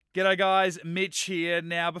G'day guys, Mitch here.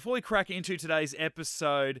 Now, before we crack into today's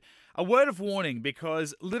episode, a word of warning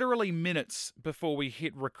because literally minutes before we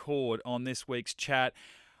hit record on this week's chat,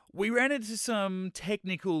 we ran into some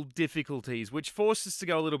technical difficulties which forced us to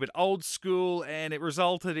go a little bit old school, and it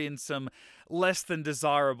resulted in some less than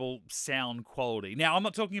desirable sound quality. Now, I'm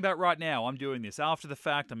not talking about right now. I'm doing this after the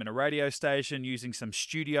fact. I'm in a radio station using some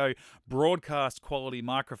studio broadcast quality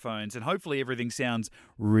microphones, and hopefully everything sounds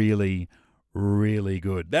really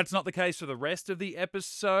good. That's not the case for the rest of the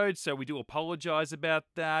episode, so we do apologize about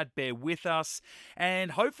that. Bear with us,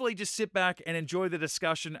 and hopefully just sit back and enjoy the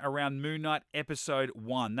discussion around Moon Knight Episode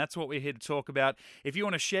 1. That's what we're here to talk about. If you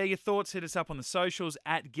want to share your thoughts, hit us up on the socials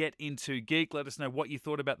at GetIntoGeek. Let us know what you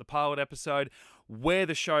thought about the pilot episode, where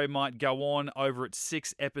the show might go on over its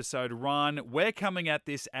 6-episode run. We're coming at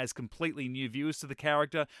this as completely new viewers to the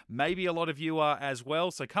character. Maybe a lot of you are as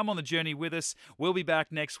well, so come on the journey with us. We'll be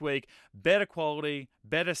back next week. Better quality,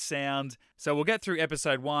 better sound. So we'll get through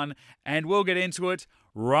episode 1 and we'll get into it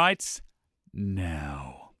right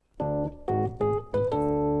now.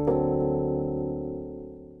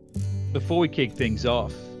 Before we kick things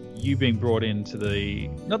off, you've been brought into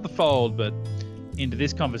not the fold, but into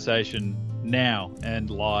this conversation now and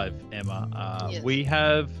live, Emma. Yes. We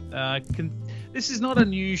have this is not a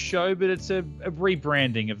new show, but it's a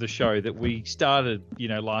rebranding of the show that we started,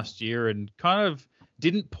 last year and kind of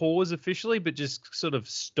didn't pause officially, but just sort of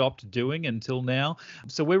stopped doing until now.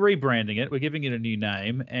 So we're rebranding it. We're giving it a new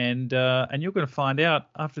name, and you're going to find out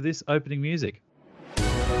after this opening music.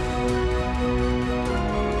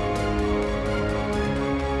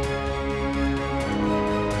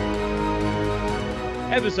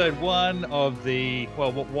 Episode 1 of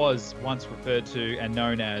what was once referred to and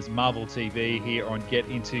known as Marvel TV here on Get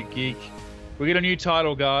Into Geek. We get a new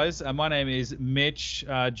title, guys. My name is Mitch.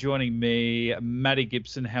 Joining me, Maddie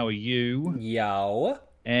Gibson. How are you? Yo.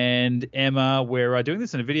 And Emma. We're doing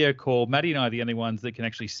this in a video call. Maddie and I are the only ones that can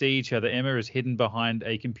actually see each other. Emma is hidden behind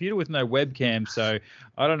a computer with no webcam, so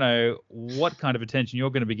I don't know what kind of attention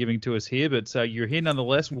you're going to be giving to us here, but you're here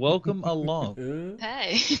nonetheless. Welcome along.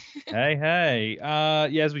 Hey. Hey.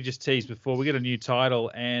 As we just teased before, we get a new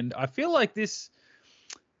title, and I feel like this...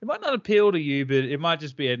 It might not appeal to you, but it might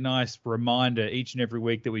just be a nice reminder each and every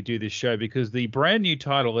week that we do this show, because the brand new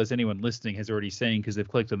title, as anyone listening has already seen because they've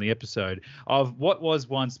clicked on the episode, of what was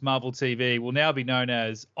once Marvel TV will now be known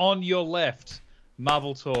as On Your Left,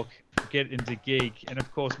 Marvel Talk, Get Into Geek. And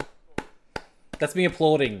of course... That's me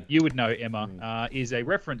applauding. You would know, Emma, is a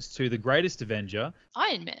reference to the greatest Avenger.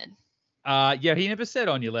 Iron Man. He never said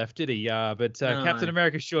On Your Left, did he? But No. Captain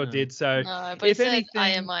America sure did. So, No, but he said, I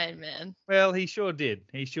am Iron Man. Well, he sure did.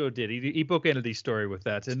 He bookended his story with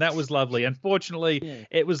that, and that was lovely. Unfortunately,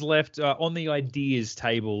 It was left on the ideas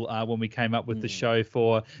table when we came up with the show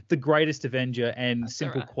for the greatest Avenger and That's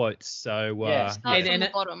simple all right. quotes. So, Start from the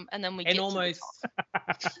bottom, and then we get almost, to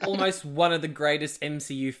the top. almost one of the greatest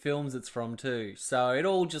MCU films it's from too. So it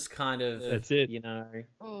all just kind of, That's it.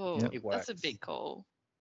 Oh, It that's works. a big call.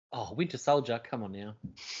 Oh, Winter Soldier, come on now.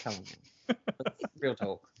 Real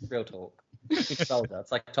talk. Winter Soldier,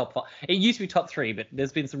 it's like top 5. It used to be top 3, but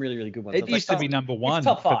there's been some really, really good ones. It used to be number 1 it's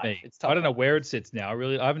top 5. for me. It's top I don't know 5. where it sits now.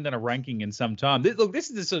 I haven't done a ranking in some time. This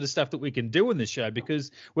is the sort of stuff that we can do in this show, because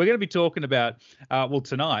we're going to be talking about,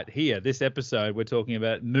 tonight here, this episode, we're talking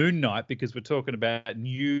about Moon Knight, because we're talking about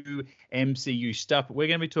new MCU stuff. But we're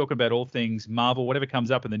going to be talking about all things Marvel, whatever comes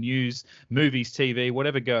up in the news, movies, TV,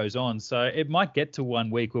 whatever goes on. So it might get to one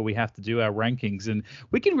week where we have to do our rankings, and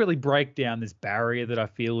we can really break down this barrier that I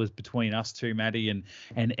feel is between us two, Maddie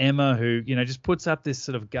and Emma, who just puts up this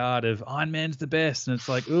sort of guard of Iron Man's the best, and it's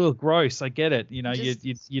like, oh, gross. I get it. You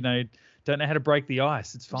don't know how to break the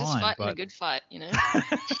ice. It's fine. Just fighting but... a good fight,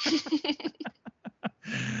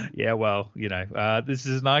 Yeah, well, this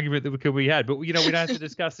is an argument that could be had, but we don't have to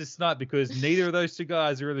discuss this tonight because neither of those two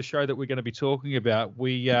guys are in the show that we're going to be talking about.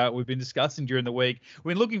 We've been discussing during the week.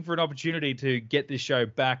 We're looking for an opportunity to get this show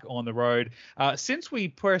back on the road. Since we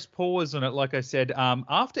pressed pause on it, like I said,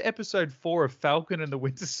 after episode 4 of Falcon and the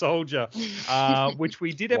Winter Soldier, which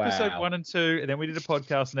we did episode 1 and 2, and then we did a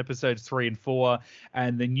podcast on episodes 3 and 4,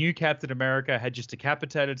 and the new Captain America had just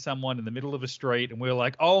decapitated someone in the middle of a street, and we were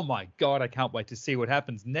like, oh my God, I can't wait to see what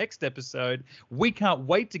happens next episode. We can't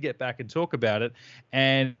wait to get back and talk about it.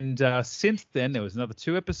 And since then, there was another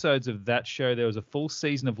 2 episodes of that show. There was a full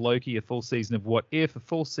season of Loki, a full season of What If, a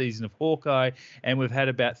full season of Hawkeye, and we've had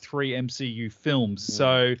about 3 MCU films.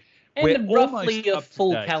 So and we're roughly almost a up to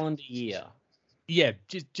full date. calendar year. Yeah,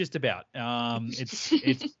 just about.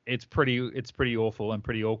 It's pretty awful and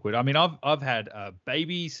pretty awkward. I mean, I've had a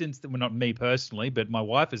baby since then. Well, not me personally, but my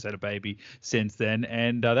wife has had a baby since then,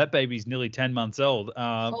 and that baby's nearly 10 months old.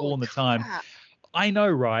 All in the time. Crap. I know,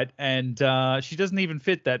 right? And she doesn't even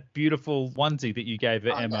fit that beautiful onesie that you gave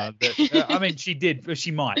her, Emma. no. I mean, she did.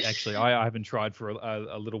 She might actually. I haven't tried for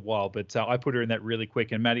a little while, but I put her in that really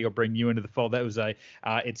quick. And Maddie, I'll bring you into the fold. That was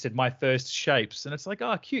it said my first shapes, and it's like,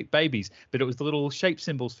 oh, cute babies, but it was the little shape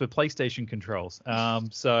symbols for PlayStation controls.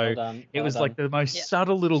 So it was like the most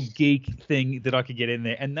subtle little geek thing that I could get in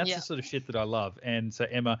there, and that's the sort of shit that I love. And so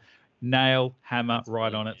Emma. Nail, hammer,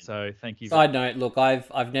 right on it. So thank you. Side note, look,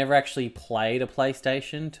 I've never actually played a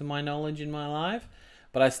PlayStation to my knowledge in my life,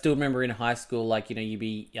 but I still remember in high school, like, you know, you'd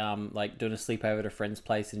be like doing a sleepover at a friend's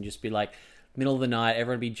place and just be like, middle of the night,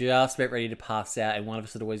 everyone would be just about ready to pass out, and one of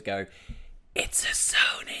us would always go, "It's a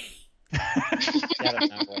Sony," out of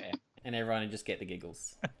nowhere, and everyone would just get the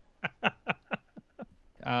giggles.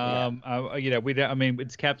 We don't. I mean,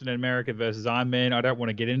 it's Captain America versus Iron Man. I don't want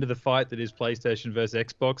to get into the fight that is PlayStation versus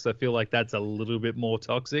Xbox. I feel like that's a little bit more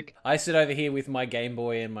toxic. I sit over here with my Game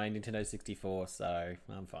Boy and my Nintendo 64, so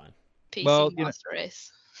I'm fine. PC Master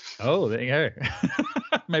Race. Oh, there you go.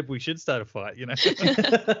 Maybe we should start a fight, you know.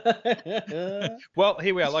 Well,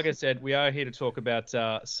 here we are. Like I said, we are here to talk about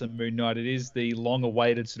some Moon Knight. It is the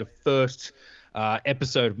long-awaited sort of first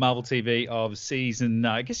episode of Marvel TV of season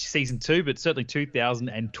 2, but certainly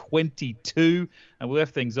 2022. And we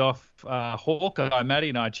left things off. Hawkeye, Maddie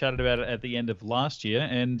and I chatted about it at the end of last year,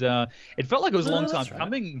 and it felt like it was a long time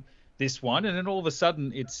coming, this one, and then all of a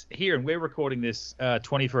sudden it's here, and we're recording this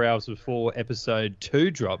 24 hours before episode 2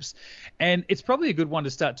 drops. And it's probably a good one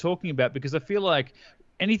to start talking about, because I feel like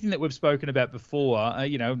anything that we've spoken about before,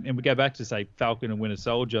 and we go back to, say, Falcon and Winter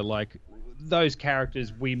Soldier, like, those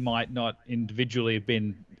characters we might not individually have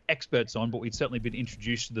been experts on, but we'd certainly been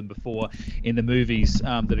introduced to them before in the movies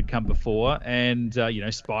that had come before. And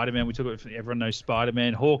Spider-Man, we talk about, everyone knows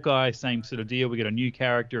Spider-Man. Hawkeye, same sort of deal. We get a new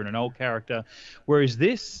character and an old character, whereas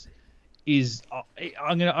this is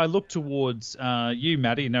I look towards you,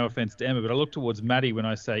 Maddie. No offense to Emma, but I look towards Maddie when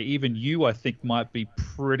I say even you, I think, might be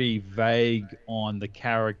pretty vague on the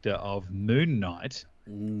character of Moon Knight.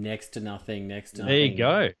 Next to nothing. There you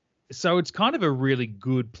go. So it's kind of a really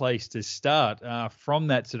good place to start from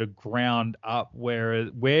that sort of ground up, where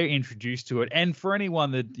we're introduced to it. And for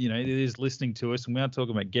anyone that, is listening to us, and we aren't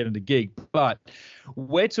talking about Get Into Geek, but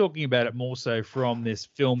we're talking about it more so from this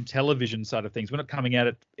film television side of things. We're not coming at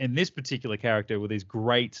it in this particular character with his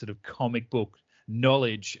great sort of comic book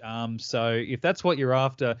knowledge. So if that's what you're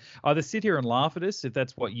after, either sit here and laugh at us if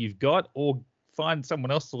that's what you've got, or find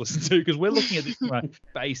someone else to listen to, because we're looking at this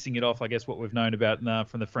basing it off, I guess, what we've known about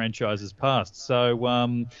from the franchise's past. So, I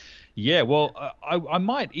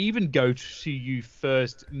might even go to you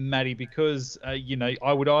first, Maddie, because,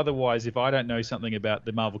 I would otherwise, if I don't know something about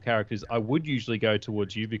the Marvel characters, I would usually go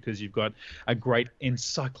towards you, because you've got a great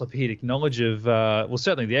encyclopedic knowledge of,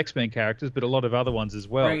 certainly the X-Men characters, but a lot of other ones as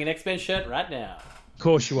well. Wearing an X-Men shirt right now. Of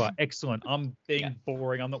course you are. Excellent. I'm being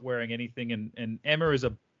boring. I'm not wearing anything, and Emma is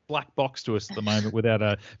a black box to us at the moment without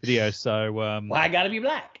a video, so why I gotta be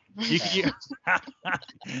black? This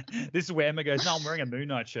is where Emma goes, no, I'm wearing a Moon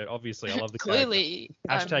Knight shirt, obviously. I love the clearly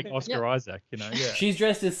character. # Oscar Isaac, She's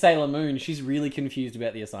dressed as Sailor Moon. She's really confused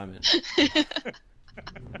about the assignment.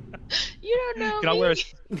 You don't know. Can I wear a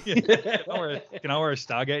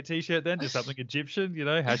Stargate t-shirt then? Just something Egyptian, # Get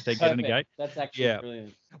In The Gate. That's actually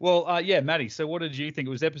brilliant. Well, Maddie, so what did you think?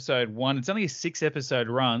 It was episode 1. It's only a 6-episode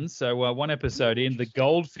run, so one episode in. The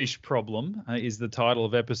Goldfish Problem is the title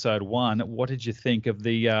of episode 1. What did you think of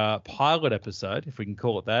the pilot episode, if we can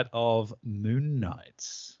call it that, of Moon Knight?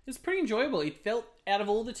 It's pretty enjoyable. It felt, out of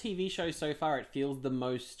all the TV shows so far, it feels the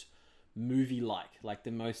most movie-like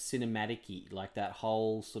the most cinematic-y. Like, that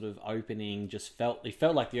whole sort of opening felt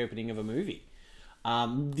like the opening of a movie.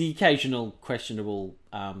 The occasional questionable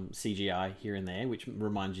CGI here and there, which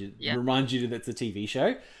reminds you that it's a TV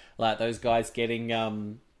show, like those guys getting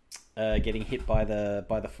hit by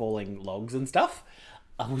the falling logs and stuff.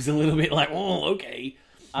 I was a little bit like, oh, okay.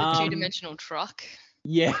 The two-dimensional truck.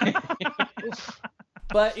 Yeah.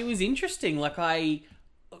 But it was interesting. Like,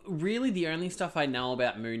 really, the only stuff I know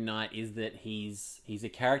about Moon Knight is that he's a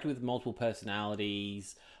character with multiple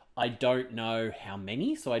personalities. I don't know how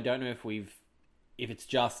many, so I don't know if it's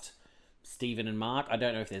just Stephen and Mark. I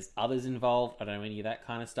don't know if there's others involved. I don't know any of that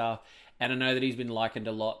kind of stuff. And I know that he's been likened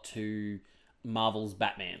a lot to Marvel's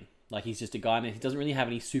Batman. Like, he's just a guy, he doesn't really have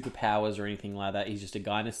any superpowers or anything like that. He's just a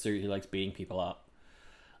guy in a suit who likes beating people up.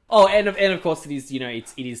 Oh, and of course it is,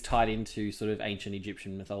 it is tied into sort of ancient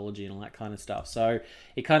Egyptian mythology and all that kind of stuff. So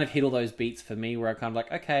it kind of hit all those beats for me where I kind of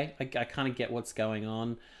like, okay, I kind of get what's going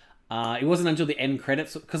on. It wasn't until the end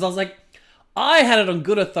credits, because I was like, I had it on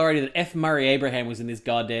good authority that F. Murray Abraham was in this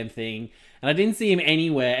goddamn thing, and I didn't see him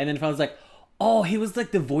anywhere. And then if I was like, oh, he was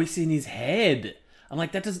like the voice in his head. I'm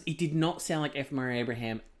like, it did not sound like F. Murray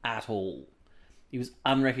Abraham at all. He was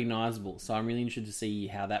unrecognizable. So I'm really interested to see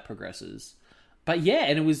how that progresses. But yeah,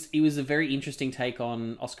 and it was a very interesting take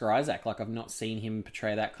on Oscar Isaac. Like, I've not seen him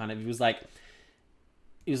portray that kind of... It was like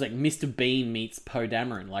Mr. Bean meets Poe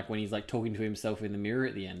Dameron. Like, when he's like talking to himself in the mirror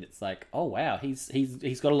at the end, it's like, oh wow, he's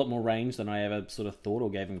got a lot more range than I ever sort of thought or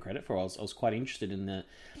gave him credit for. I was quite interested in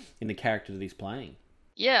the character that he's playing.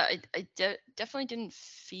 Yeah, I definitely didn't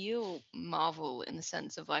feel Marvel in the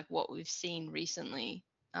sense of like what we've seen recently,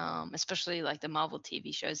 especially like the Marvel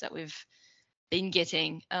TV shows that we've been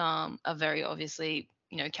getting are very obviously,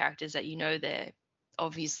 characters that they're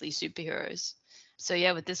obviously superheroes. So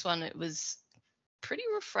yeah, with this one, it was pretty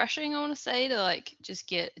refreshing, I want to say, to like just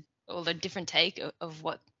get all the different take of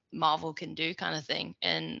what Marvel can do kind of thing.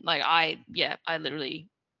 And like, I literally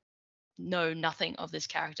know nothing of this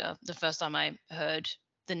character. The first time I heard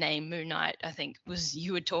the name Moon Knight, I think was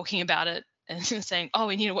you were talking about it and saying, oh,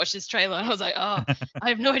 we need to watch this trailer. And I was like, oh, I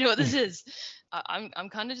have no idea what this is. I'm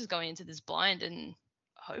kind of just going into this blind and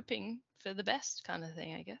hoping for the best kind of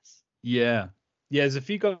thing, I guess. Yeah. Yeah, there's a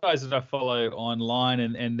few guys that I follow online,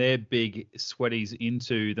 and they're big sweaties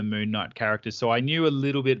into the Moon Knight character. So I knew a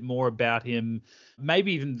little bit more about him,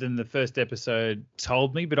 maybe even than the first episode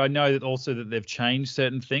told me. But I know that also that they've changed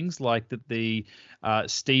certain things, like that the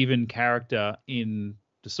Stephen character in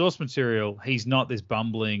the source material, he's not this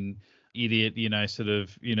bumbling idiot,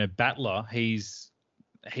 battler. He's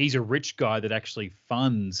a rich guy that actually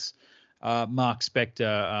funds Mark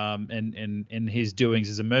Spector and his doings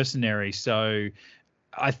as a mercenary. So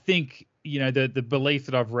I think, the belief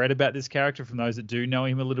that I've read about this character from those that do know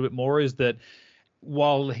him a little bit more is that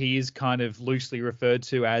while he is kind of loosely referred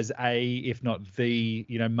to as if not the,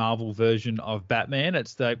 Marvel version of Batman,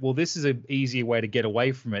 it's like, well, this is an easier way to get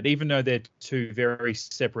away from it, even though they're two very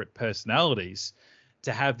separate personalities.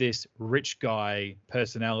 To have this rich guy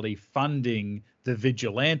personality funding the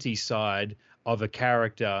vigilante side of a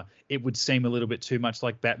character, it would seem a little bit too much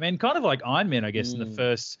like Batman, kind of like Iron Man, I guess, in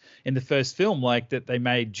the first film, like that they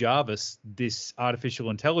made Jarvis this artificial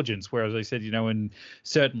intelligence, whereas I said, and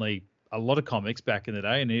certainly a lot of comics back in the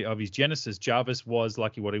day and of his genesis, Jarvis was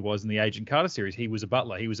like what he was in the Agent Carter series. He was a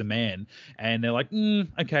butler, he was a man, and they're like,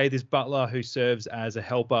 okay, this butler who serves as a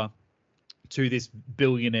helper to this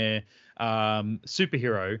billionaire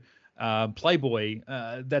superhero playboy,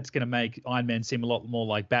 that's going to make Iron Man seem a lot more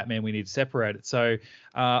like Batman. We need to separate it. So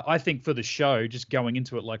I think for the show, just going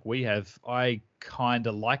into it like we have, I kind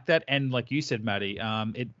of like that. And like you said, Maddie,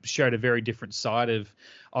 it showed a very different side of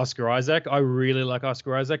Oscar Isaac. I really like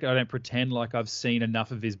Oscar Isaac. I don't pretend like I've seen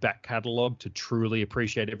enough of his back catalogue to truly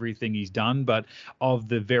appreciate everything he's done, but of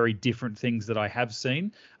the very different things that I have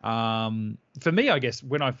seen, for me, I guess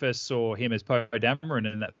when I first saw him as Poe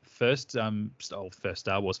Dameron in that first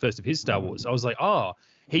Star Wars, first of his Star Wars, I was like, oh,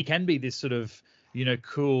 he can be this sort of,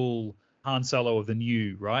 cool Han Solo of the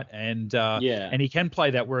new, right? And and he can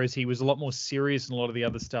play that, whereas he was a lot more serious in a lot of the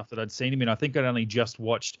other stuff that I'd seen him in. I think I'd only just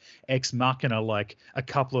watched Ex Machina like a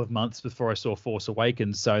couple of months before I saw Force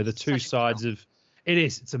Awakens. So the two sides of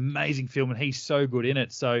it's an amazing film, and he's so good in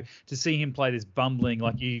it. So to see him play this bumbling,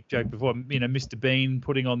 like you joked before, Mr. Bean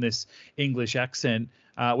putting on this English accent,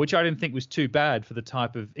 which I didn't think was too bad for the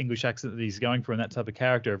type of English accent that he's going for and that type of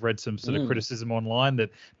character. I've read some sort of criticism online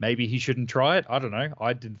that maybe he shouldn't try it. I don't know.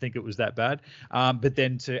 I didn't think it was that bad. But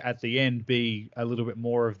then to, at the end, be a little bit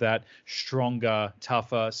more of that stronger,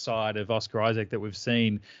 tougher side of Oscar Isaac that we've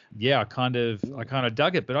seen. Yeah, I kind of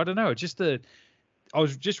dug it. But I don't know. It's just I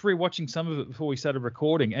was just rewatching some of it before we started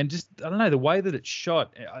recording, and just, I don't know, the way that it's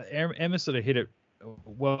shot, Emma sort of hit it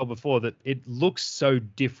well before, that it looks so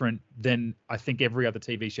different than I think every other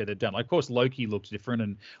TV show they've done. Like, of course, Loki looks different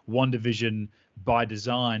and WandaVision by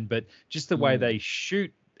design, but just the way they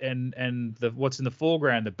shoot and what's in the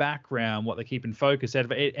foreground, the background, what they keep in focus out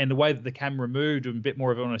of it, and the way that the camera moved a bit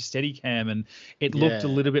more of it on a steady cam, and it looked a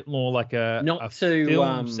little bit more like a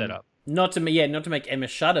film setup. Not to make Emma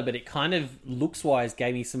shudder, but it kind of looks-wise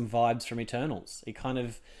gave me some vibes from Eternals. It kind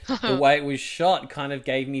of, the way it was shot kind of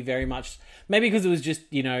gave me very much, maybe because it was just,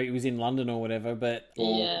 it was in London or whatever,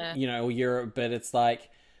 or Europe, but it's like,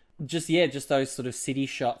 just those sort of city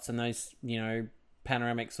shots and those,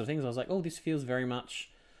 panoramic sort of things. I was like, oh, this feels very much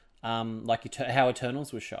like how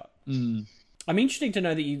Eternals was shot. I'm interested to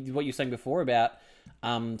know that what you were saying before about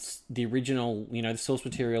the original, the source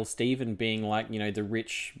material, Steven being like, the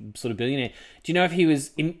rich sort of billionaire. Do you know if he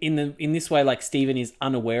was in this way, like Steven is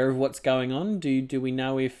unaware of what's going on? Do we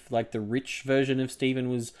know if like the rich version of Steven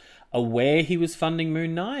was aware he was funding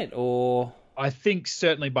Moon Knight, or? I think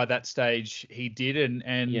certainly by that stage he did, and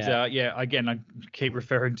again, I keep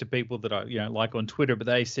referring to people that I like on Twitter, but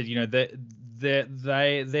they said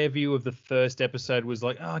their view of the first episode was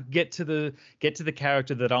like, get to the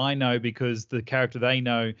character that I know, because the character they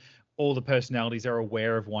know, all the personalities are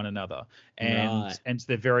aware of one another, and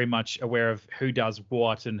they're very much aware of who does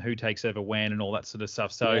what and who takes over when and all that sort of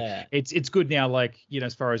stuff. So it's good now, like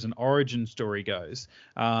as far as an origin story goes,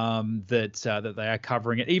 that they are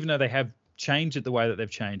covering it, even though they have changed it the way that they've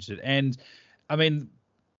changed it. And I mean,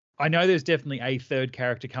 I know there's definitely a third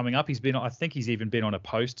character coming up. I think he's even been on a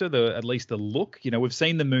poster, at least the look. We've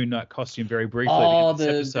seen the Moon Knight costume very briefly. Oh,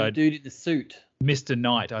 the dude in the suit. Mr.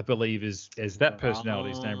 Knight, I believe, is that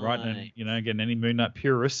personality's name, right? And again, any Moon Knight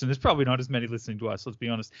purists, and there's probably not as many listening to us, let's be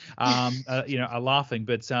honest, are laughing.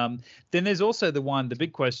 But then there's also the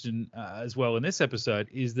big question as well in this episode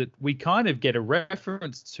is that we kind of get a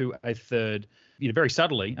reference to a third, very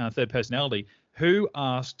subtly, third personality who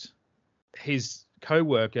asked his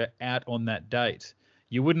co-worker out on that date.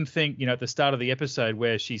 You wouldn't think, at the start of the episode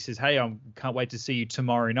where she says, hey, I can't wait to see you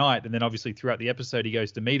tomorrow night. And then obviously throughout the episode, he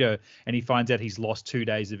goes to meet her and he finds out he's lost 2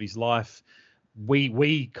 days of his life.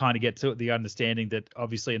 We kind of get to the understanding that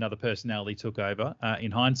obviously another personality took over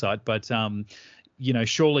in hindsight. But,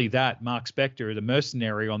 surely that Mark Spector, the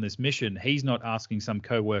mercenary on this mission, he's not asking some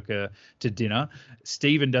co-worker to dinner.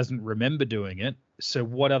 Steven doesn't remember doing it. So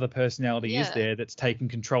what other personality is there that's taking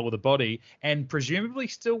control of the body and presumably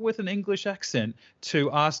still with an English accent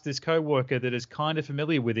to ask this co-worker that is kind of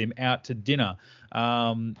familiar with him out to dinner,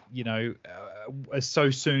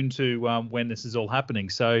 so soon to when this is all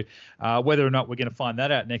happening. So whether or not we're going to find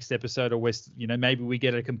that out next episode, or maybe we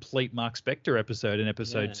get a complete Mark Spector episode in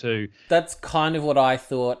episode 2. That's kind of what I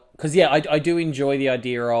thought. Because, I do enjoy the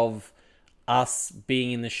idea of us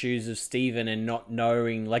being in the shoes of Steven and not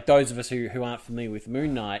knowing, like those of us who aren't familiar with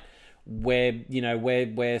Moon Knight, we're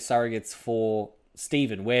surrogates for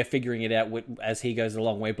Steven. We're figuring it out as he goes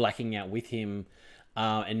along. We're blacking out with him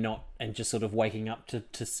and just sort of waking up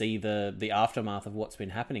to see the aftermath of what's been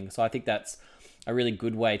happening. So I think that's a really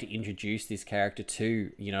good way to introduce this character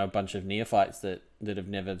to, a bunch of neophytes that have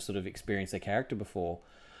never sort of experienced their character before.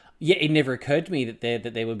 Yeah, it never occurred to me that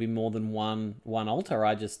there would be more than one alter.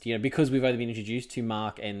 I just, because we've only been introduced to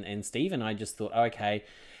Mark and Steven, I just thought, okay.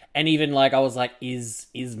 And even I was like, is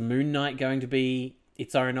Moon Knight going to be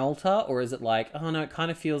its own alter? Or is it like, oh no, it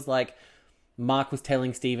kind of feels like Mark was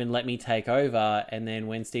telling Steven, let me take over. And then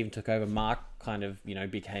when Steven took over, Mark kind of,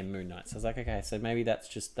 became Moon Knight. So I was like, okay, so maybe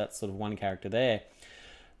that's sort of one character there.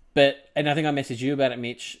 And I think I messaged you about it,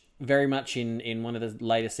 Mitch, very much in one of the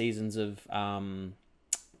later seasons of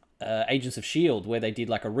Agents of S.H.I.E.L.D., where they did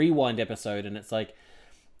like a rewind episode, and it's like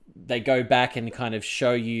they go back and kind of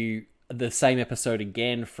show you the same episode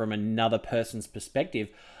again from another person's perspective.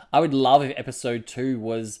 I would love if episode 2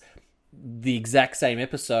 was the exact same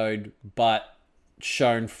episode, but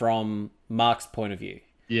shown from Mark's point of view.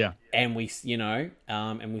 Yeah. And we,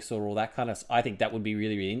 and we saw all that kind of, I think that would be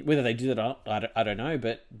really, really, whether they do that or not, I don't know,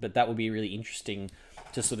 but that would be really interesting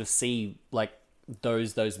to sort of see like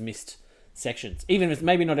those missed sections, even if it's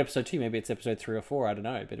maybe not episode 2, maybe it's episode 3 or 4, I don't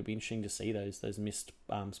know, but it'd be interesting to see those missed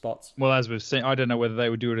spots. Well, as we've seen, I don't know whether they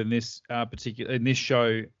would do it in this in this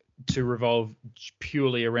show to revolve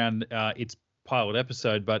purely around its pilot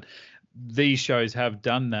episode, but these shows have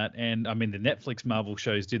done that. And I mean, the Netflix Marvel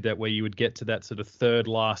shows did that, where you would get to that sort of third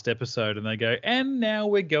last episode and they go, and now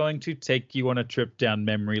we're going to take you on a trip down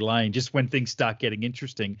memory lane, just when things start getting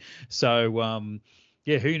interesting. So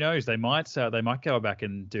yeah, who knows? They might go back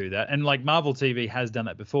and do that. And like Marvel TV has done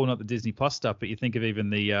that before, not the Disney Plus stuff, but you think of even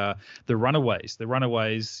the Runaways. The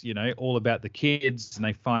Runaways, all about the kids, and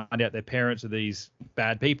they find out their parents are these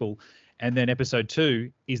bad people. And then episode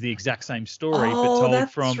 2 is the exact same story, but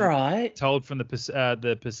told from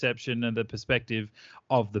the perception and the perspective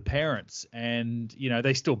of the parents. And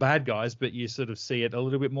they're still bad guys, but you sort of see it a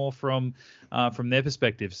little bit more from their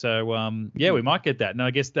perspective. So yeah, we might get that. And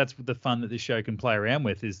I guess that's the fun that this show can play around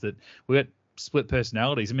with, is that we got split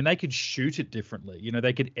personalities. I mean, they could shoot it differently.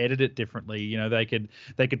 They could edit it differently.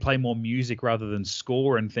 They could play more music rather than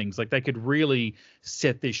score and things. Like, they could really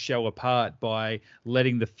set this show apart by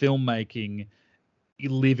letting the filmmaking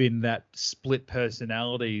live in that split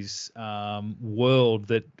personalities world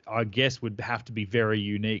that I guess would have to be very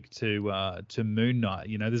unique to Moon Knight.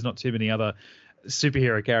 There's not too many other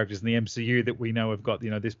superhero characters in the MCU that we know have got,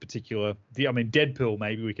 this particular. I mean, Deadpool.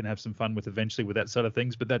 Maybe we can have some fun with eventually with that sort of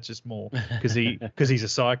things, but that's just more because he's a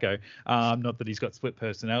psycho. Not that he's got split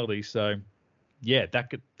personality. So, yeah,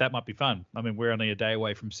 that might be fun. I mean, we're only a day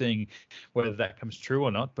away from seeing whether that comes true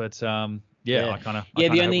or not. But I kind of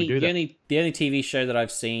the only TV show that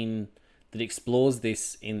I've seen that explores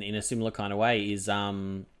this in a similar kind of way is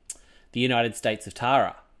the United States of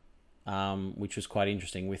Tara. Which was quite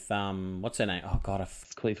interesting with what's her name? Oh God, I've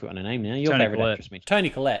completely forgotten her name now. Your Toni favorite Collette. actress, Toni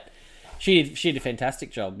Collette. She did a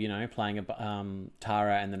fantastic job, playing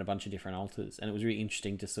Tara and then a bunch of different alters, and it was really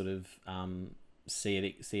interesting to sort of see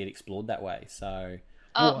it explored that way. So,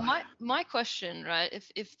 my question, right?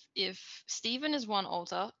 If Stephen is one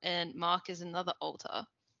alter and Mark is another alter,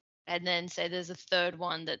 and then say there's a third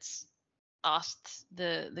one that's asked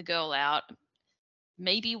the girl out.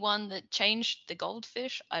 Maybe one that changed the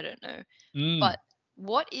goldfish. I don't know. But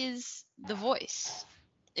what is the voice?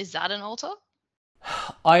 Is that an alter?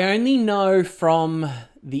 I only know from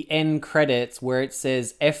the end credits where it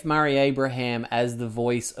says F. Murray Abraham as the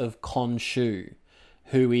voice of Khonshu,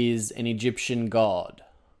 who is an Egyptian god.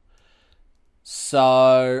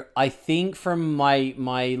 So I think from my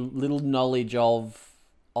little knowledge of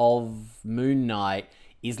Moon Knight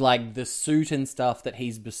is like the suit and stuff that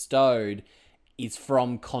he's bestowed is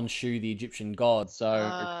from Khonshu, the Egyptian god.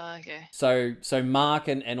 So Mark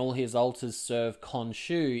and all his alters serve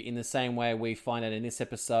Khonshu in the same way we find out in this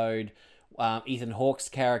episode. Ethan Hawke's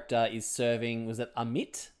character is serving, was it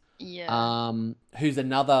Amit? Yeah. Who's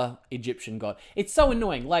another Egyptian god. It's so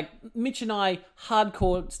annoying. Like, Mitch and I,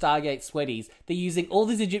 hardcore Stargate sweaties, they're using all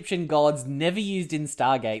these Egyptian gods never used in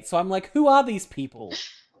Stargate. So I'm like, who are these people?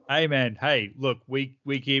 Hey man, hey, look, we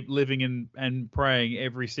keep living and praying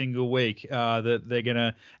every single week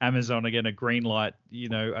that Amazon are gonna greenlight,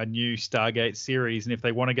 a new Stargate series, and if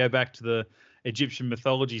they want to go back to the Egyptian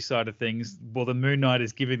mythology side of things, well, the Moon Knight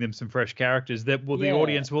is giving them some fresh characters that the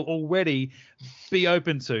audience will already be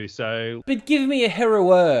open to. So, but give me a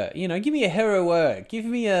Heroer, give me a Heroer, give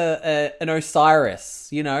me an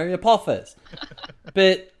Osiris, Apophis,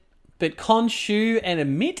 but Khonshu and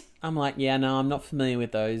Amit. I'm like, yeah, no, I'm not familiar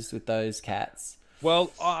with those cats.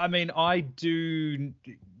 Well, I mean, I do,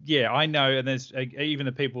 yeah, I know, and there's even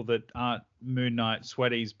the people that aren't Moon Knight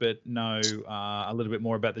sweaties but know a little bit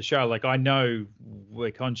more about the show. Like, I know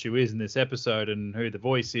where Khonshu is in this episode and who the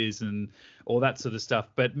voice is and all that sort of stuff.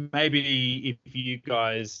 But maybe if you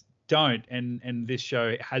guys don't, and this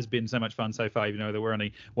show has been so much fun so far, even though that we're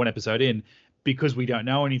only one episode in, because we don't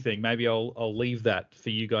know anything, maybe I'll leave that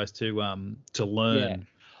for you guys to learn. Yeah.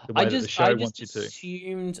 The way that the show wants you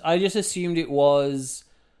to. I just assumed it was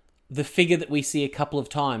the figure that we see a couple of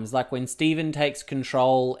times, like when Stephen takes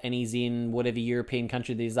control and he's in whatever European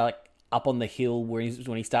country that he's like up on the hill when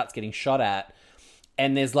he starts getting shot at,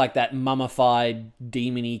 and there's like that mummified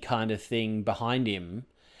demon-y kind of thing behind him,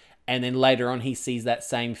 and then later on he sees that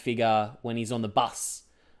same figure when he's on the bus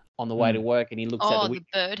on the way to work, and he looks at the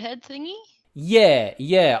bird head thingy.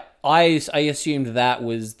 Yeah. I assumed that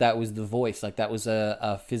was the voice, like that was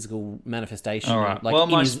a physical manifestation. All right. Like well,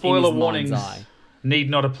 my spoiler warnings eye.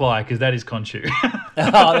 Need not apply because that is Khonshu.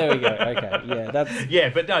 Oh, there we go. Okay,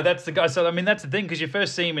 yeah, but no, that's the guy. So I mean, that's the thing, because you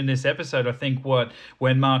first see him in this episode. I think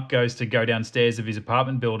when Mark goes to go downstairs of his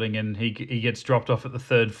apartment building and he gets dropped off at the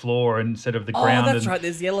third floor instead of the ground. Oh, that's right.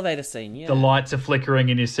 There's the elevator scene. Yeah, the lights are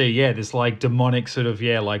flickering and you see this like demonic sort of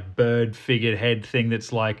like bird figured head thing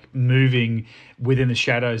that's like moving within the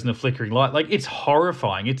shadows and the flickering light. Like, it's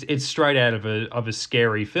horrifying. It's straight out of a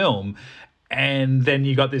scary film. And then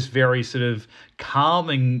you got this very sort of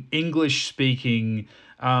calming English-speaking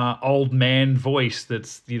old man voice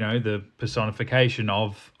that's, the personification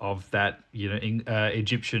of that,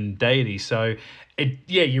 Egyptian deity. So,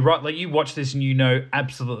 you're right. Like, you watch this and you know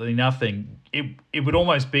absolutely nothing. It would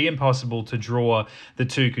almost be impossible to draw the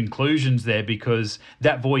two conclusions there, because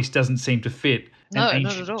that voice doesn't seem to fit an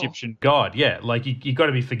ancient Egyptian god. Yeah, like you got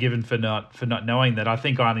to be forgiven for not knowing that. I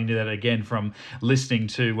think I only knew that again from listening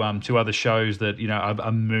to other shows that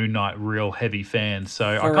are Moon Knight real heavy fans. So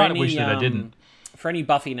I kind of wish that I didn't. For any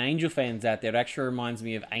Buffy and Angel fans out there, it actually reminds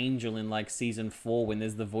me of Angel in like season 4 when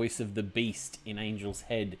there's the voice of the Beast in Angel's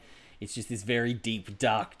head. It's just this very deep,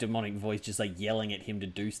 dark, demonic voice just like yelling at him to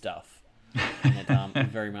do stuff. And it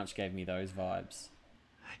very much gave me those vibes.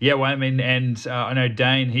 Yeah, well, I mean, and I know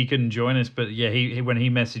Dane, he couldn't join us, but yeah, he when he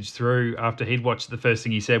messaged through after he'd watched, the first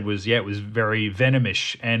thing he said was, it was very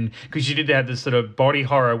venomish. And because you did have this sort of body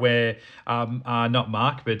horror where not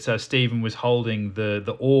Mark, but Stephen was holding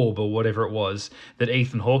the orb or whatever it was that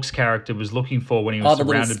Ethan Hawke's character was looking for when he was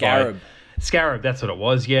surrounded by Scarab, that's what it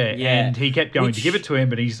was, yeah. Yeah. And he kept going to Which- give it to him,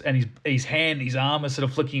 but his arm is sort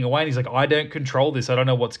of flicking away, and he's like, I don't control this. I don't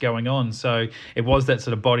know what's going on. So it was that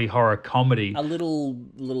sort of body horror comedy. A little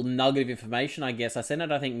nugget of information, I guess. I sent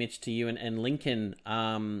it, I think, Mitch, to you and Lincoln.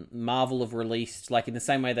 Marvel have released, like in the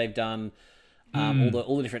same way they've done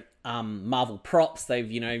all the different Marvel props.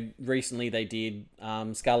 They've, recently they did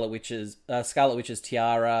Scarlet Witch's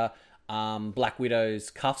tiara, Black Widow's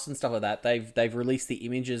cuffs and stuff like that. They've released the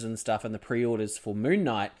images and stuff and the pre-orders for Moon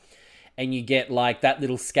Knight, and you get like that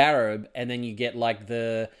little scarab, and then you get like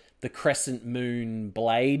the crescent moon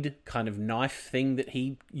blade kind of knife thing that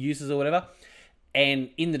he uses or whatever. And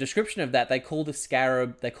in the description of that, they call the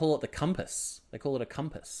scarab, they call it the compass. They call it a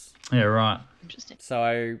compass. Yeah, right. Interesting.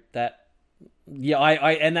 So that, yeah,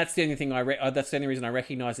 I and that's the only thing that's the only reason I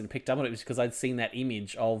recognized it and picked up on it, was because I'd seen that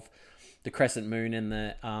image of the crescent moon and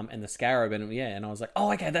the scarab, and I was like,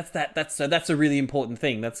 oh, okay, that's a really important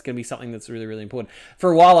thing. That's going to be something that's really, really important.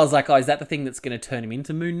 For a while, I was like, oh, is that the thing that's going to turn him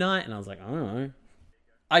into Moon Knight? And I was like, I don't know.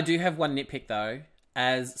 I do have one nitpick though,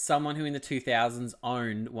 as someone who in the 2000s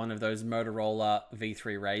owned one of those Motorola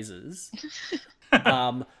V3 Razors.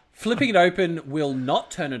 Flipping it open will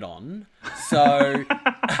not turn it on. So,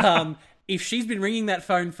 if she's been ringing that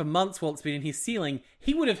phone for months while it's been in his ceiling,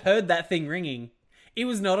 he would have heard that thing ringing. It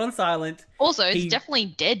was not on silent. Also, it's definitely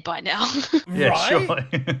dead by now. Yeah, Right? surely.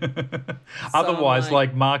 Otherwise, I'm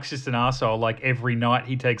like Mark's just an arsehole. Like every night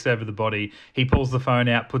he takes over the body, he pulls the phone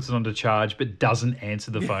out, puts it onto charge, but doesn't answer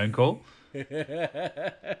the phone call.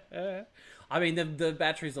 I mean, the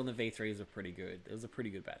batteries on the V3s are pretty good. It was a pretty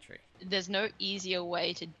good battery. There's no easier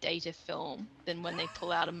way to date a film than when they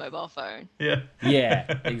pull out a mobile phone. Yeah.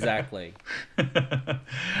 Yeah, exactly.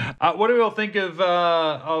 What do we all think of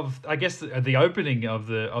I guess the opening of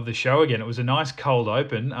the show again? It was a nice cold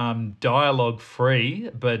open, dialogue free,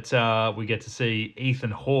 but we get to see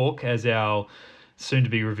Ethan Hawke as our soon to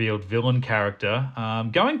be revealed villain character,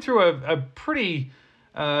 going through a pretty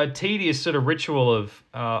tedious sort of ritual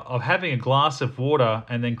of having a glass of water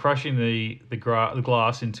and then crushing the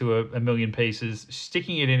glass into a million pieces,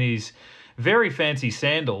 sticking it in his very fancy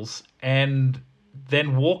sandals, and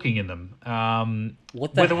then walking in them.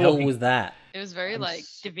 What the hell was that? It was very like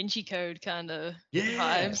Da Vinci Code kind of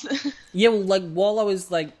vibes. Yeah, well, like while I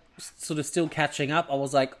was like sort of still catching up, I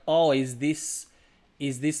was like, oh, is this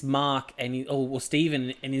Mark or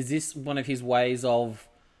Steven, and is this one of his ways of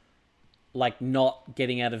like not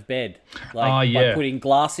getting out of bed, like by putting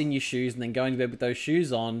glass in your shoes and then going to bed with those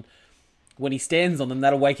shoes on? When he stands on them,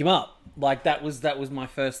 that'll wake him up. Like that was my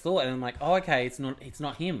first thought, and I'm like, oh, okay, it's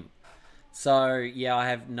not him. So yeah, I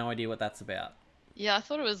have no idea what that's about. Yeah, I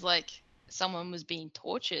thought it was like someone was being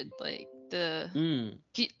tortured. Like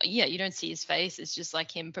you don't see his face. It's just like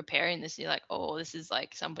him preparing this. You're like, oh, this is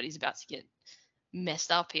like somebody's about to get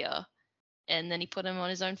messed up here, and then he put him on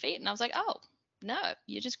his own feet, and I was like, oh no,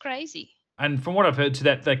 you're just crazy. And from what I've heard, to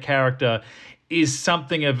that character is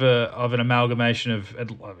something of an amalgamation of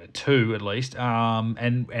two at least,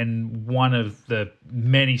 and one of the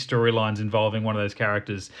many storylines involving one of those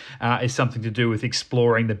characters is something to do with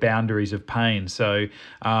exploring the boundaries of pain. So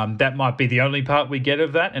that might be the only part we get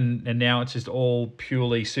of that, and now it's just all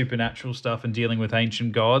purely supernatural stuff and dealing with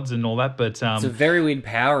ancient gods and all that. But it's a very weird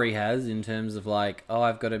power he has in terms of like, oh,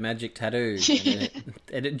 I've got a magic tattoo,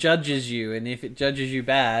 and it judges you, and if it judges you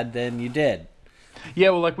bad, then you're dead.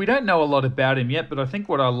 Yeah, well, like we don't know a lot about him yet, but I think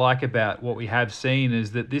what I like about what we have seen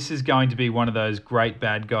is that this is going to be one of those great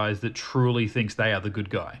bad guys that truly thinks they are the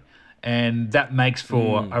good guy. And that makes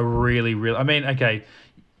for a really, I mean, okay,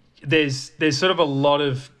 there's sort of a lot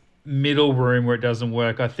of middle room where it doesn't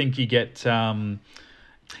work. I think you get...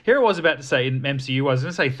 Here I was about to say in MCU, I was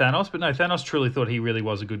going to say Thanos, but no, Thanos truly thought he really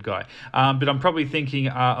was a good guy. But I'm probably thinking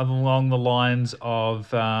along the lines of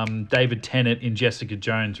David Tennant in Jessica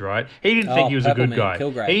Jones, right? He didn't think he was a good guy.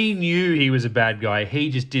 Kilgrave. He knew he was a bad guy. He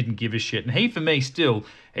just didn't give a shit. And he, for me, still,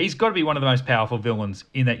 he's got to be one of the most powerful villains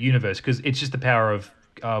in that universe because it's just the power of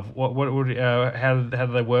how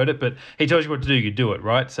do they word it? But he tells you what to do, you do it,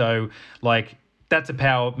 right? So, like... That's a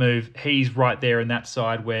power move. He's right there in that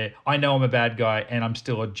side where I know I'm a bad guy and I'm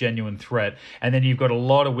still a genuine threat. And then you've got a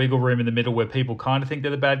lot of wiggle room in the middle where people kind of think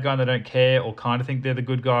they're the bad guy and they don't care, or kind of think they're the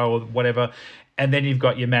good guy or whatever. And then you've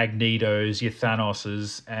got your Magnetos, your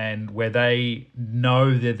Thanoses, and where they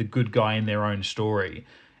know they're the good guy in their own story.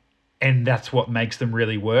 And that's what makes them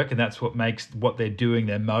really work, and that's what makes what they're doing,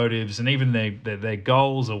 their motives, and even their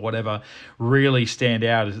goals or whatever really stand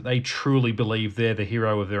out, is that they truly believe they're the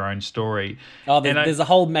hero of their own story. Oh, there's a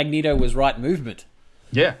whole Magneto was right movement.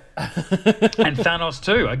 Yeah. And Thanos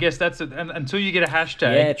too. I guess that's it. And until you get a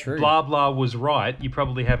hashtag, yeah, true. Blah, blah was right, you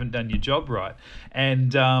probably haven't done your job right.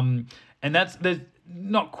 And and there's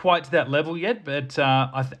not quite to that level yet, but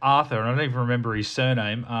Arthur, and I don't even remember his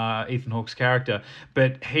surname, Ethan Hawke's character,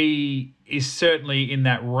 but he is certainly in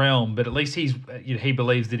that realm. But at least he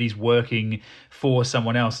believes that he's working for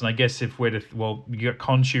someone else. And I guess if we're you got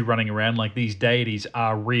Khonshu running around, like these deities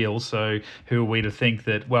are real. So who are we to think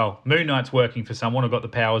that, well, Moon Knight's working for someone who got the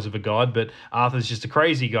powers of a god, but Arthur's just a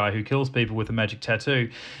crazy guy who kills people with a magic tattoo,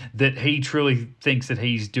 that he truly thinks that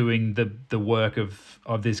he's doing the work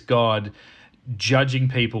of this god, judging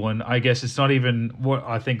people. And I guess it's not even what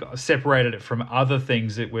I think separated it from other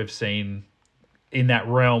things that we've seen in that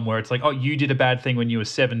realm, where it's like, oh, you did a bad thing when you were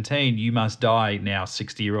 17, you must die now,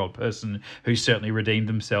 60-year-old person who certainly redeemed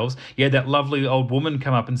themselves. You had that lovely old woman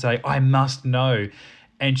come up and say, I must know.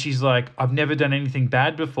 And she's like, I've never done anything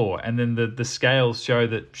bad before. And then the scales show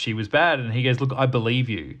that she was bad. And he goes, look, I believe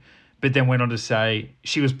you. But then went on to say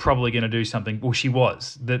she was probably going to do something. Well, she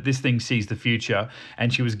was. That this thing sees the future,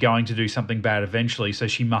 and she was going to do something bad eventually, so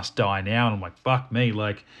she must die now. And I'm like, fuck me.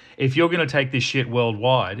 Like, if you're going to take this shit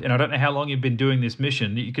worldwide, and I don't know how long you've been doing this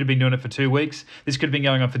mission, you could have been doing it for 2 weeks. This could have been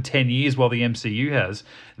going on for 10 years while the MCU has.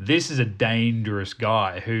 This is a dangerous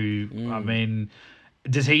guy who, I mean,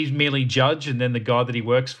 does he merely judge, and then the guy that he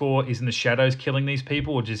works for is in the shadows killing these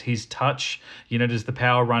people, or just his touch, does the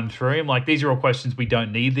power run through him? Like, these are all questions we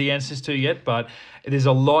don't need the answers to yet, but there's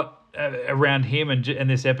a lot around him and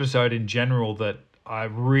this episode in general that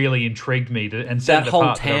really intrigued me and set that it whole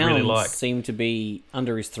apart town that I really like. seemed to be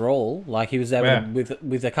under his thrall. Like, he was able to,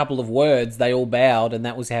 with a couple of words, they all bowed, and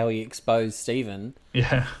that was how he exposed Stephen.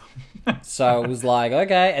 Yeah. So it was like,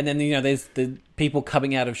 okay. And then, there's the people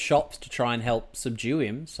coming out of shops to try and help subdue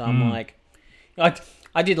him. So I'm like,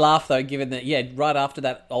 I did laugh though, given that, right after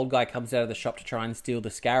that old guy comes out of the shop to try and steal the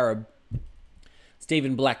scarab,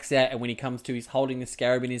 Stephen blacks out, and when he comes to, he's holding the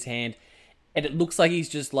scarab in his hand, and it looks like he's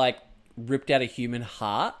just like ripped out a human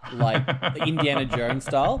heart, like Indiana Jones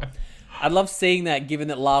style. I love seeing that, given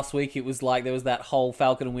that last week it was like there was that whole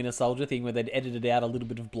Falcon and Winter Soldier thing where they'd edited out a little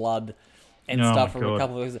bit of blood and stuff from a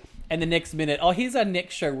couple of... And the next minute, here's our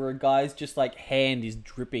next show where a guy's just like hand is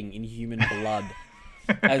dripping in human blood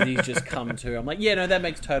as he's just come to. I'm like, that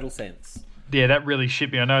makes total sense. Yeah, that really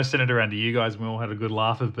shit me. I know I sent it around to you guys and we all had a good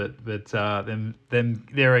laugh of it, but then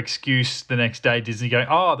their excuse the next day, Disney going,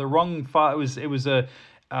 the wrong file, it was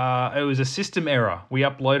a system error. We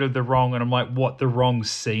uploaded the wrong, and I'm like, what, the wrong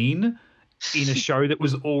scene in a show that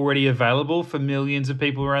was already available for millions of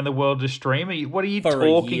people around the world to stream? What are you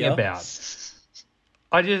talking about?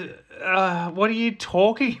 What are you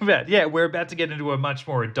talking about? Yeah, we're about to get into a much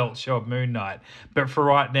more adult show of Moon Knight. But for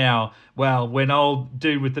right now, well, when old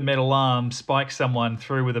dude with the metal arm spikes someone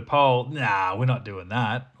through with a pole, nah, we're not doing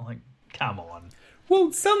that. I'm like, come on.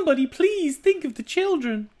 Won't somebody please think of the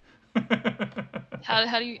children?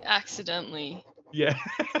 How do you accidentally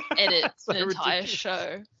edit So an entire ridiculous.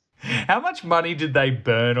 show? How much money did they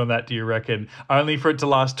burn on that, do you reckon? Only for it to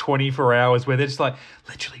last 24 hours where they're just like,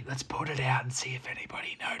 literally, let's put it out and see if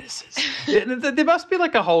anybody notices. There must be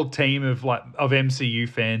like a whole team of MCU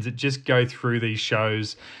fans that just go through these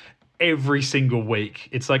shows every single week.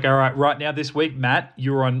 It's like, all right, right now this week, Matt,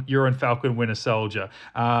 you're on Falcon Winter Soldier.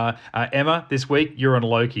 Emma, this week you're on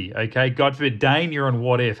Loki. Okay, God forbid, Dane, you're on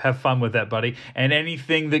What If. Have fun with that, buddy. And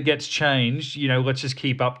anything that gets changed, let's just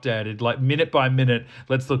keep updated, like minute by minute.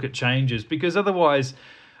 Let's look at changes, because otherwise,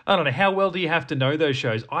 I don't know, how well do you have to know those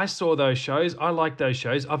shows? I saw those shows. I like those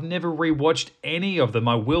shows. I've never rewatched any of them.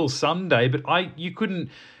 I will someday, but you couldn't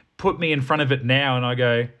put me in front of it now and I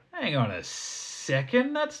go, hang on a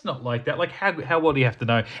second, that's not like that. Like, how well do you have to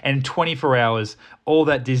know? And 24 hours, all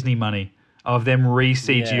that Disney money of them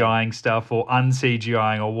re-CGIing stuff or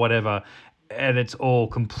un-CGIing or whatever, and it's all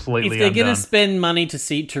completely If they're undone. going to spend money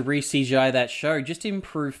to re-CGI that show, just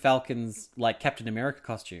improve Falcon's, like, Captain America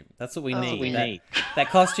costume. That's what we need. That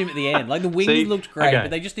costume at the end. Like, the wings looked great, but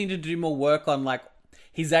they just needed to do more work on, like,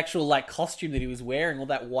 his actual, like, costume that he was wearing, all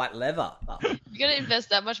that white leather. You're gonna invest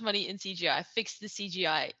that much money in CGI. Fix the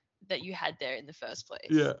CGI that you had there in the first place.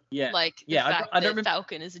 Yeah. Like the fact that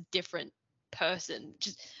Falcon is a different person.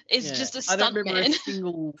 Just a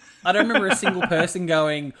stuntman. I don't remember a single person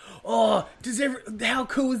going, "Oh, how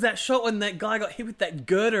cool was that shot when that guy got hit with that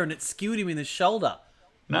girder and it skewered him in the shoulder?"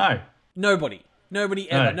 No. Nobody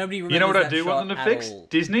ever. No. Nobody remembers. You know what I that do want them to fix? all.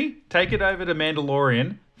 Disney, take it over to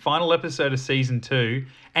Mandalorian, final episode of season 2,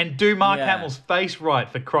 and do Mark Hamill's face right,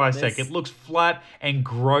 for Christ's sake. It looks flat and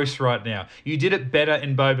gross right now. You did it better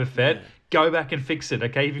in Boba Fett. Yeah. Go back and fix it,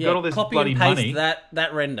 okay? If you've got all this copy bloody and paste money.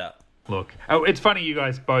 that render. Look, it's funny you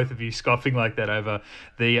guys, both of you, scoffing like that over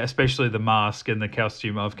especially the mask and the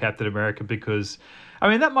costume of Captain America, because I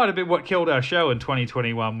mean, that might have been what killed our show in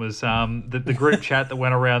 2021 was the group chat that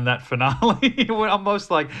went around that finale. I'm most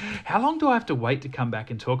like, how long do I have to wait to come back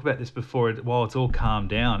and talk about this while it's all calmed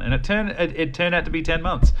down? And it turned out to be 10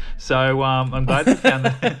 months. So I'm glad we found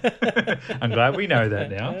that. I'm glad we know that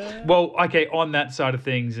now. Well, okay, on that side of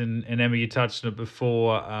things, and Emma, you touched on it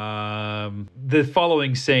before, the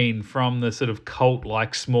following scene from the sort of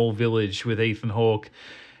cult-like small village with Ethan Hawke.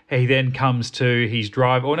 He then comes to, he's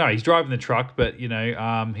driving the truck, but, he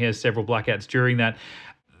has several blackouts during that.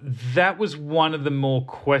 That was one of the more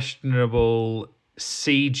questionable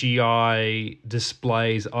CGI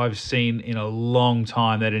displays I've seen in a long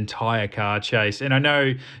time, that entire car chase. And I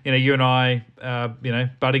know, you and I,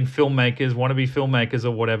 budding filmmakers, wannabe filmmakers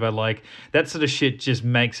or whatever, like that sort of shit just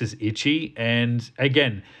makes us itchy. And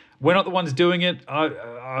again, we're not the ones doing it.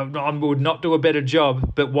 I would not do a better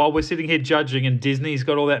job. But while we're sitting here judging and Disney's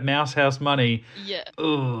got all that Mouse House money. Yeah.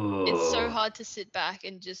 Ugh. It's so hard to sit back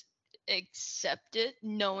and just accept it,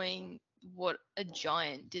 knowing what a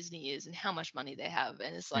giant Disney is and how much money they have.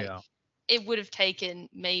 And it's like, it would have taken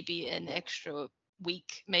maybe an extra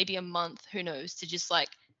week, maybe a month, who knows, to just like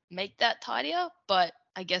make that tidier. But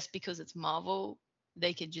I guess because it's Marvel,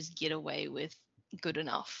 they could just get away with good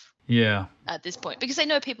enough. Yeah. At this point, because they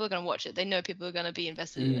know people are going to watch it, they know people are going to be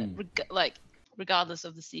invested in it, regardless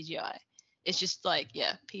of the CGI. It's just like,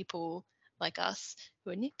 people like us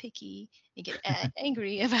who are nitpicky and get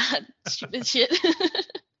angry about stupid shit.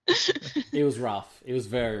 It was rough. It was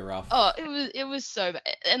very rough. Oh, it was so bad.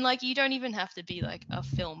 And like, you don't even have to be like a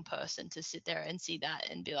film person to sit there and see that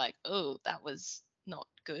and be like, oh, that was not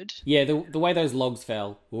good. Yeah, the way those logs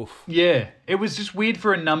fell. Oof. Yeah, it was just weird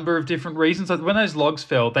for a number of different reasons. Like when those logs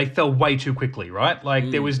fell, they fell way too quickly, right?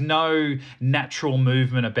 Like there was no natural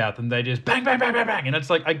movement about them. They just bang, bang, bang, bang, bang. And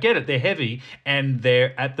it's like, I get it, they're heavy and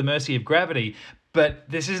they're at the mercy of gravity. But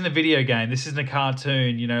this isn't a video game. This isn't a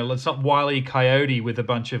cartoon. It's not Wile E. Coyote with a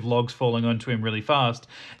bunch of logs falling onto him really fast.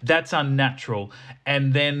 That's unnatural.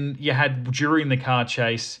 And then you had during the car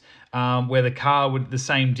chase, where the car would the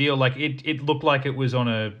same deal. Like it looked like it was on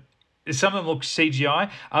a. Some of them looked CGI.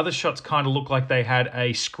 Other shots kind of looked like they had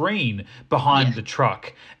a screen behind the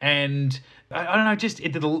truck, and I don't know, just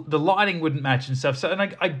the lighting wouldn't match and stuff. So, and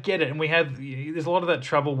I get it, and there's a lot of that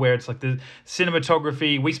trouble where it's like the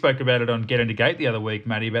cinematography. We spoke about it on Get Into Gate the other week,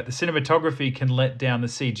 Maddie, about the cinematography can let down the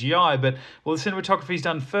CGI, but the cinematography's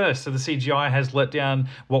done first, so the CGI has let down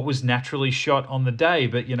what was naturally shot on the day.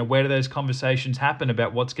 But where do those conversations happen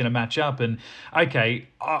about what's going to match up? And okay,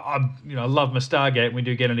 I love my Stargate. We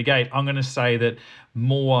do Get Into Gate. I'm going to say that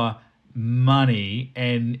more money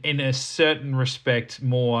and in a certain respect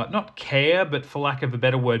more not care, but for lack of a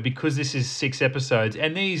better word, because this is 6 episodes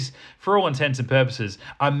and these for all intents and purposes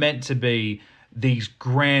are meant to be these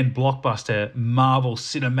grand blockbuster Marvel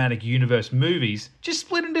Cinematic Universe movies, just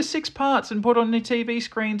split into 6 parts and put on the TV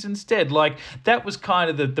screens instead. Like that was kind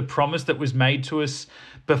of the promise that was made to us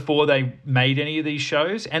before they made any of these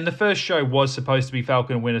shows. And the first show was supposed to be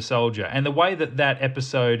Falcon and Winter Soldier. And the way that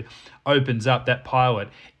episode opens up, that pilot,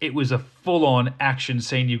 it was a full-on action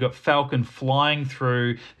scene. You've got Falcon flying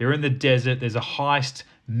through. They're in the desert. There's a heist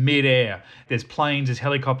mid-air. There's planes, there's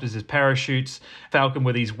helicopters, there's parachutes. Falcon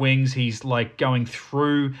with his wings, he's like going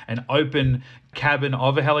through an open cabin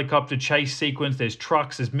of a helicopter chase sequence. There's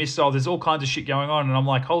trucks, there's missiles, there's all kinds of shit going on. And I'm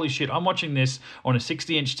like, holy shit, I'm watching this on a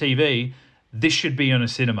 60-inch TV. This should be on a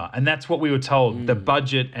cinema. And that's what we were told. The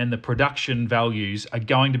budget and the production values are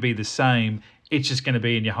going to be the same. It's just going to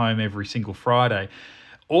be in your home every single Friday.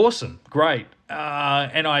 Awesome. Great.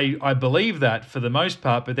 And I believe that for the most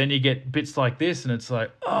part, but then you get bits like this and it's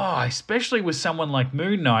like, especially with someone like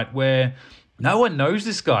Moon Knight where no one knows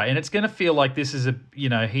this guy and it's going to feel like this is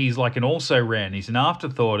he's like an also-ran, he's an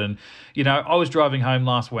afterthought. And, I was driving home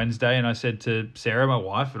last Wednesday and I said to Sarah, my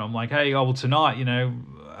wife, and I'm like, hey, tonight,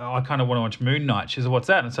 I kind of want to watch Moon Knight. She said, what's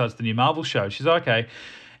that? And so it's the new Marvel show. She's okay.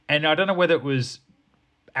 And I don't know whether it was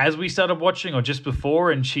as we started watching or just before,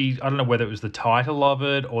 and I don't know whether it was the title of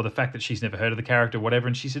it or the fact that she's never heard of the character or whatever.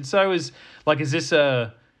 And she said, so is this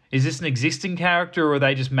an existing character or are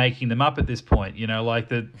they just making them up at this point? We've got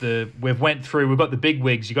the big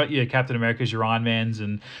wigs, you got your Captain Americas, your Iron Mans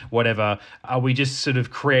and whatever. Are we just sort of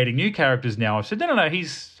creating new characters now? I said, no,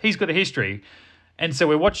 he's got a history. And so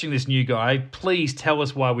we're watching this new guy. Please tell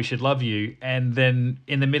us why we should love you. And then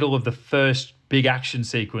in the middle of the first big action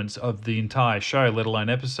sequence of the entire show, let alone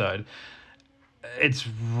episode, it's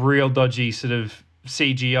real dodgy sort of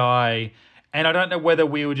CGI And I don't know whether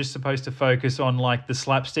we were just supposed to focus on like the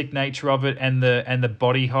slapstick nature of it and the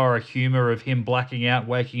body horror humor of him blacking out,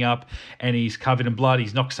 waking up, and he's covered in blood.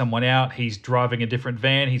 He's knocked someone out. He's driving a different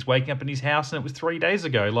van. He's waking up in his house, and it was 3 days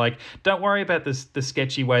ago. Like, don't worry about the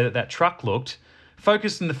sketchy way that truck looked.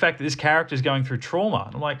 Focus on the fact that this character is going through trauma.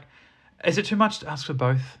 And I'm like, is it too much to ask for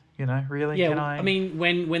both? You know, really? Yeah, Can I mean,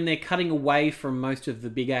 when they're cutting away from most of the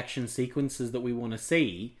big action sequences that we want to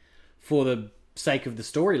see for the sake of the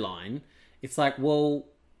storyline, it's like, well,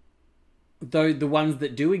 though the ones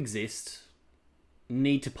that do exist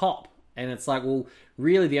need to pop. And it's like, well,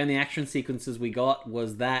 really the only action sequences we got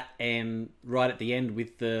was that and right at the end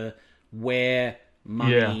with the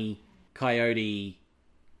mummy coyote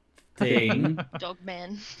thing. Dog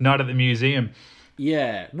man. Night at the museum.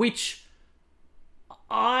 Yeah, which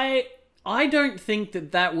I don't think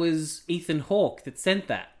that was Ethan Hawke that sent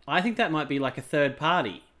that. I think that might be like a third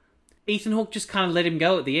party. Ethan Hawke just kind of let him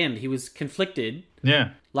go at the end. He was conflicted. Yeah.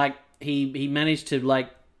 Like he managed to like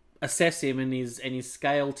assess him, and his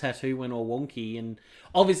scale tattoo went all wonky. And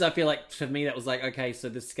obviously, I feel like for me that was like, okay, so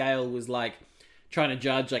the scale was like trying to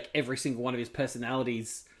judge like every single one of his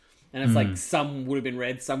personalities, and it's like some would have been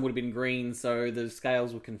red, some would have been green, so the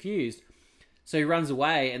scales were confused. So he runs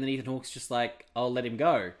away, and then Ethan Hawke's just like, I'll let him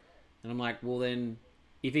go. And I'm like, well then,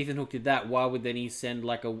 if Ethan Hawke did that, why would then he send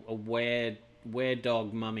like a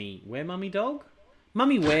were-dog mummy? Were-mummy dog?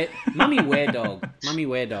 Mummy were-dog. Mummy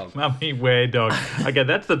were-dog. Mummy were-dog. Okay,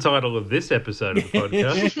 that's the title of this episode of the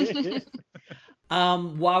podcast.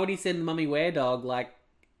 Why would he send the mummy were-dog like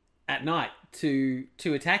at night to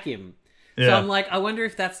attack him? Yeah. So I'm like, I wonder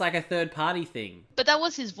if that's like a third-party thing. But that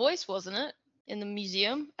was his voice, wasn't it? In the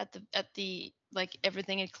museum at the like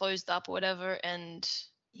everything had closed up or whatever, and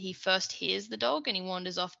he first hears the dog and he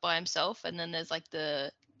wanders off by himself, and then there's like the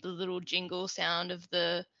little jingle sound of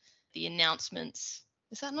the announcements.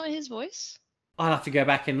 Is that not his voice? I'll have to go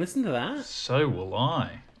back and listen to that. So will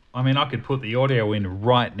I. I mean, I could put the audio in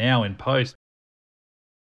right now in post.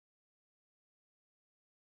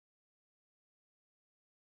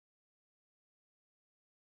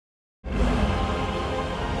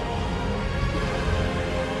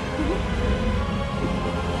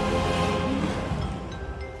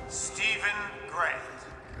 Stephen Grant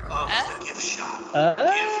of the gift shop.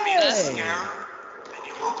 Give me the scare, and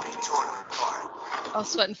you won't be torn apart. I was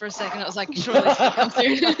sweating for a second. I was like, surely it's gonna come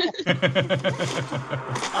through.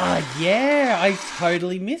 Yeah, I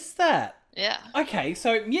totally missed that. Yeah. Okay,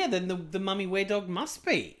 so yeah, then the mummy were-dog must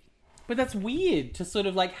be. But that's weird to sort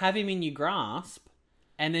of like have him in your grasp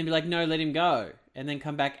and then be like, no, let him go. And then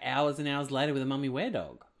come back hours and hours later with a mummy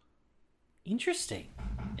were-dog. Interesting.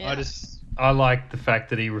 Yeah. I like the fact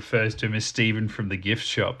that he refers to him as Stephen from the gift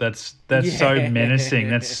shop. That's so menacing.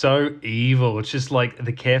 That's so evil. It's just like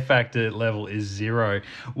the care factor level is 0.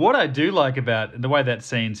 What I do like about the way that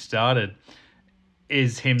scene started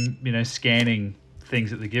is him, scanning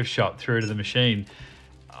things at the gift shop through to the machine.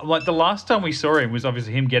 Like the last time we saw him was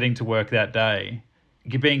obviously him getting to work that day,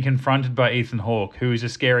 being confronted by Ethan Hawke, who is a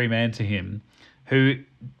scary man to him, who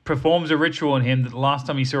performs a ritual on him that the last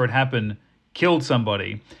time he saw it happen killed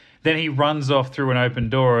somebody. Then he runs off through an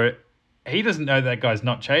open door. He doesn't know that guy's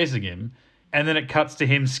not chasing him. And then it cuts to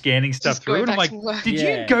him scanning stuff Just through. going And I'm back like,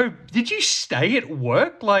 to work. did you stay at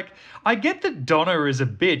work? Like, I get that Donna is a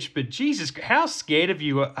bitch, but Jesus, how scared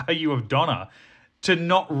are you of Donna to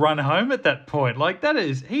not run home at that point? Like,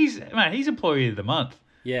 he's employee of the month.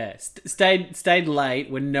 Yeah, stayed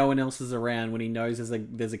late when no one else is around, when he knows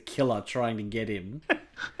there's a killer trying to get him.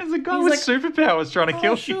 There's a guy with superpowers trying to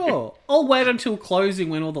kill you. Sure. I'll wait until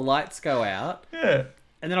closing when all the lights go out. Yeah.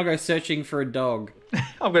 And then I'll go searching for a dog.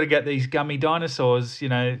 I've got to get these gummy dinosaurs,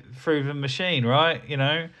 through the machine, right?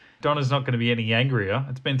 Donna's not going to be any angrier.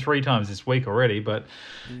 It's been 3 times this week already, but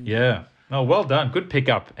yeah. Oh, well done. Good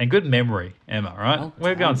pickup and good memory, Emma, right? Well We're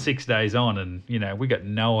done. going 6 days on and, we got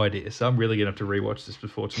no idea. So I'm really going to have to rewatch this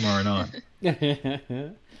before tomorrow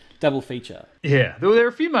night. Double feature. Yeah. There were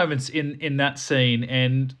a few moments in that scene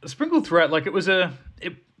and sprinkled throughout, like it was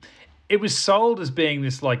it was sold as being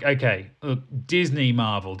this like, okay, look, Disney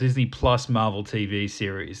Plus Marvel TV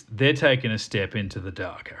series, they're taking a step into the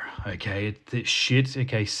darker. Okay, it's shit.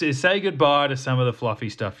 Okay, say goodbye to some of the fluffy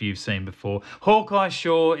stuff you've seen before. Hawkeye,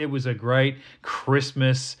 sure, it was a great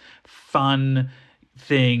Christmas fun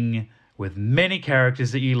thing with many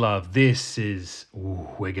characters that you love. This is,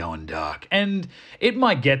 we're going dark. And it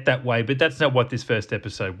might get that way, but that's not what this first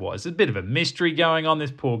episode was. There's a bit of a mystery going on.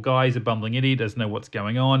 This poor guy is a bumbling idiot, doesn't know what's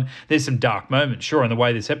going on. There's some dark moments, sure, in the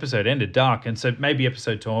way this episode ended dark. And so maybe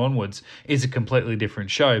episode 2 onwards is a completely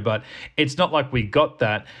different show, but it's not like we got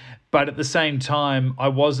that. But at the same time, I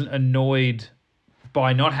wasn't annoyed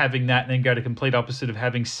by not having that and then go to complete opposite of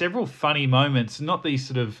having several funny moments, not these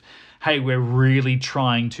sort of, hey, we're really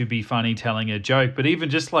trying to be funny telling a joke, but even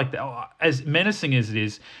just like as menacing as it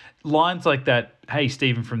is, lines like that, hey,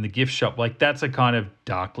 Stephen from the gift shop, like that's a kind of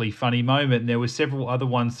darkly funny moment. And there were several other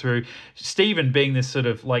ones through Stephen being this sort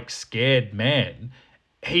of like scared man.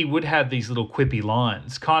 He would have these little quippy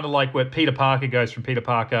lines, kind of like where Peter Parker goes from Peter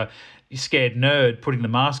Parker, scared nerd, putting the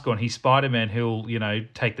mask on, he's Spider-Man, he'll,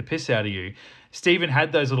 take the piss out of you. Stephen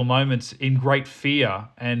had those little moments in great fear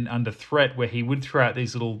and under threat where he would throw out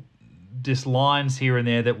these little just lines here and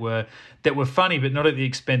there that were funny, but not at the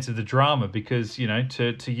expense of the drama, because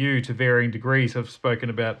to varying degrees, I've spoken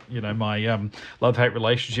about my love-hate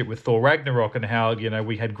relationship with Thor Ragnarok and how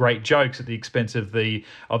we had great jokes at the expense of the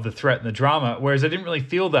threat and the drama, whereas I didn't really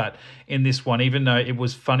feel that in this one, even though it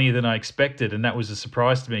was funnier than I expected, and that was a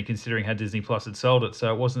surprise to me considering how Disney Plus had sold it.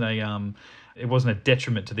 So it wasn't a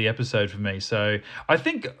detriment to the episode for me. So I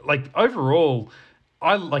think overall,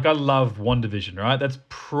 I love WandaVision, right? That's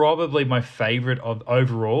probably my favorite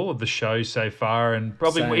overall of the show so far, and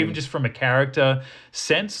probably Same. even just from a character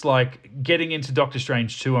sense. Like getting into Doctor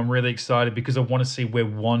Strange 2, I'm really excited because I want to see where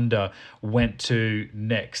Wanda went to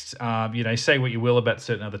next. Say what you will about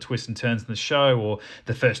certain other twists and turns in the show or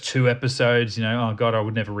the first 2 episodes, oh God, I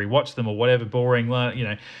would never rewatch them or whatever, boring,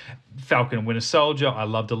 Falcon and Winter Soldier, I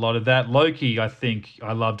loved a lot of that. Loki, I think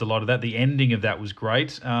I loved a lot of that. The ending of that was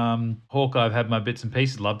great. Hawkeye, I've had my bits and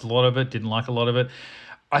pieces, loved a lot of it, didn't like a lot of it.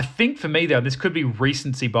 I think for me, though, this could be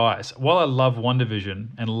recency bias. While I love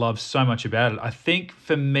WandaVision and love so much about it, I think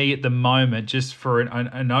for me at the moment, just for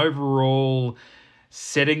an overall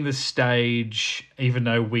setting the stage, even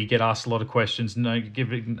though we get asked a lot of questions,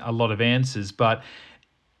 giving a lot of answers, but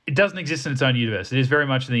it doesn't exist in its own universe. It is very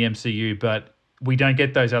much in the MCU, but we don't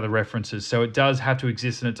get those other references. So it does have to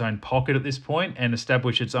exist in its own pocket at this point and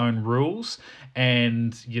establish its own rules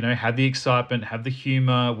and, have the excitement, have the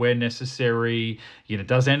humor where necessary. It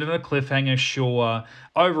does end on a cliffhanger, sure.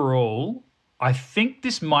 Overall, I think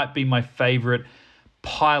this might be my favorite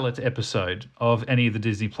pilot episode of any of the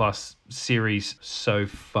Disney Plus series so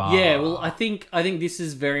far. Yeah, well, I think this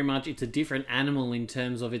is very much, it's a different animal in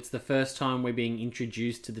terms of it's the first time we're being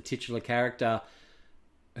introduced to the titular character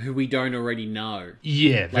who we don't already know.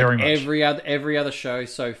 Yeah, very much. Every other show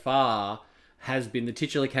so far has been, the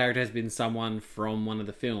titular character has been someone from one of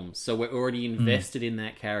the films. So we're already invested in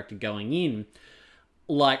that character going in.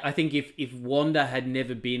 I think if Wanda had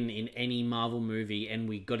never been in any Marvel movie and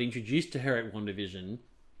we got introduced to her at WandaVision,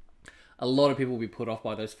 a lot of people would be put off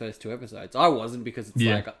by those first 2 episodes. I wasn't, because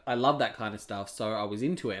it's I love that kind of stuff, so I was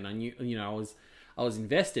into it and I knew, I was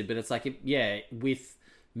invested. But it's with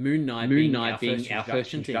Moon Knight being our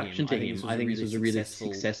first introduction to him, I think this was a really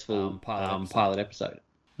successful pilot episode.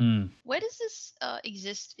 Where does this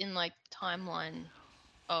exist in timeline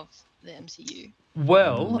of the MCU?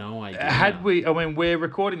 Well, no idea. We're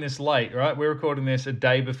recording this late, right? We're recording this a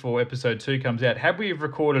day before episode 2 comes out. Had we have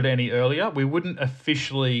recorded any earlier, we wouldn't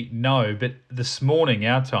officially know. But this morning,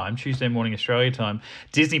 our time, Tuesday morning, Australia time,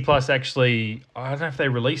 Disney Plus actually, I don't know if they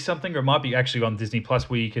released something, or it might be actually on Disney Plus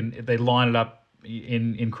where they line it up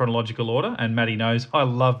in chronological order, and Maddie knows I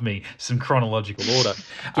love me some chronological order.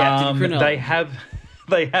 They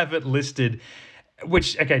have it listed,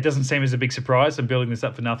 which doesn't seem as a big surprise. I'm building this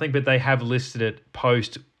up for nothing, but they have listed it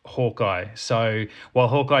post Hawkeye. So while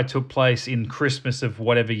Hawkeye took place in Christmas of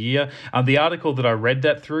whatever year, the article that I read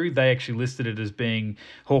that through, they actually listed it as being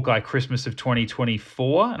Hawkeye Christmas of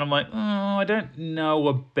 2024, and I'm like, I don't know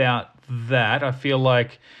about that. I feel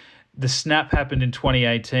like the snap happened in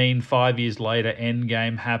 2018. 5 years later,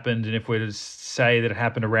 Endgame happened. And if we're to say that it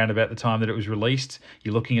happened around about the time that it was released,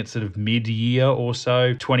 you're looking at sort of mid-year or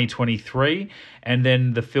so, 2023. And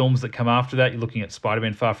then the films that come after that, you're looking at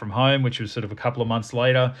Spider-Man Far From Home, which was sort of a couple of months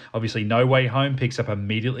later. Obviously, No Way Home picks up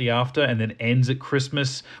immediately after and then ends at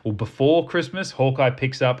Christmas or before Christmas. Hawkeye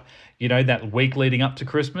picks up, that week leading up to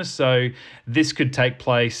Christmas. So this could take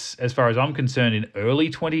place, as far as I'm concerned, in early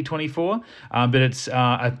 2024. But it's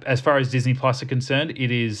as far as Disney Plus are concerned, it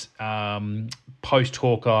is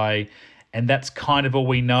post-Hawkeye, and that's kind of all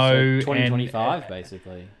we know. So 2025,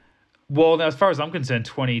 basically. Well, now, as far as I'm concerned,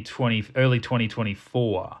 early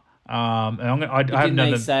 2024. Didn't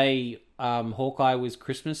they say Hawkeye was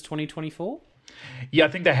Christmas 2024? Yeah, I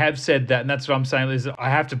think they have said that, and that's what I'm saying is I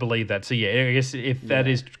have to believe that. So, yeah, I guess if that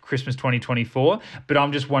is Christmas 2024, but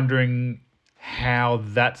I'm just wondering how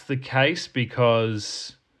that's the case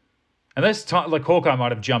because unless Hawkeye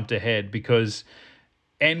might have jumped ahead because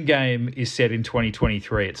Endgame is set in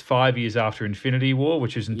 2023. It's 5 years after Infinity War,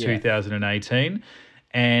 which was in 2018.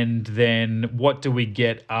 And then what do we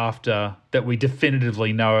get after that we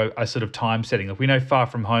definitively know a sort of time setting? Like we know Far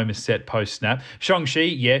From Home is set post-Snap. Shang-Chi,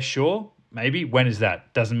 yeah, sure, maybe. When is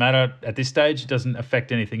that? Doesn't matter at this stage. It doesn't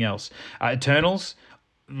affect anything else. Eternals,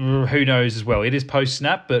 who knows as well. It is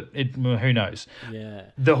post-Snap, but who knows? Yeah.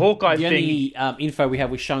 The Hawkeye The thing... only info we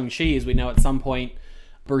have with Shang-Chi is we know at some point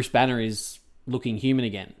Bruce Banner is looking human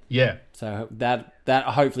again. Yeah. So that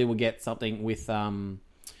hopefully will get something with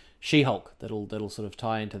She-Hulk that'll sort of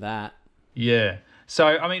tie into that. Yeah. So,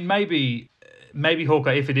 I mean, maybe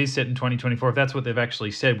Hawkeye, if it is set in 2024, if that's what they've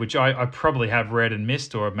actually said, which I probably have read and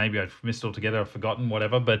missed, or maybe I've missed altogether, I've forgotten,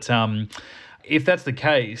 whatever. But if that's the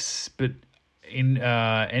case, but in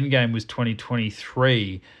Endgame was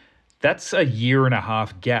 2023, that's a 1.5 year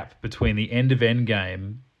gap between the end of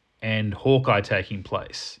Endgame and Hawkeye taking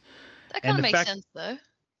place. That kind of makes sense, though.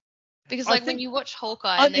 Because, like, when you watch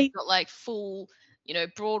Hawkeye and they've got, like, full...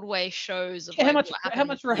 Broadway shows of how much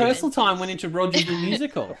rehearsal time went into Roger's the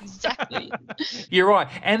musical? Exactly. You're right.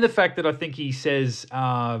 And the fact that I think he says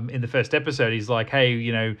in the first episode, he's like,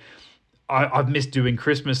 hey, I've missed doing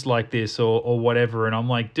Christmas like this or whatever. And I'm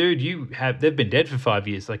like, dude, they've been dead for 5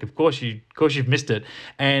 years. Like, of course you've missed it.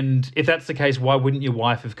 And if that's the case, why wouldn't your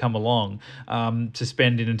wife have come along to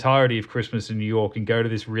spend an entirety of Christmas in New York and go to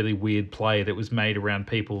this really weird play that was made around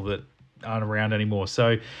people that aren't around anymore?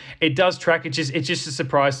 So it does track. It's just a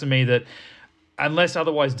surprise to me that unless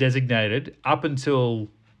otherwise designated, up until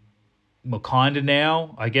kind of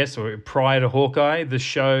now, I guess, or prior to Hawkeye, the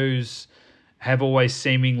shows have always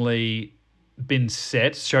seemingly been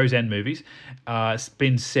set, shows and movies,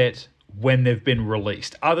 been set when they've been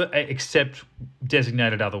released, except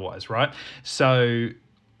designated otherwise, right? So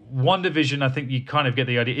WandaVision, I think you kind of get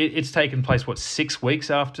the idea. It's taken place, 6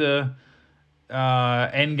 weeks after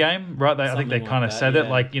Endgame, right? I think they kind of say that,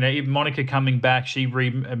 like, even Monica coming back, she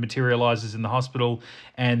materializes in the hospital,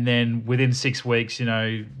 and then within 6 weeks,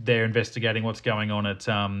 they're investigating what's going on at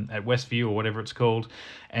Westview or whatever it's called.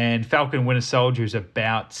 And Falcon and Winter Soldier is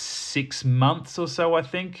about 6 months or so, I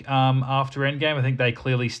think, after Endgame. I think they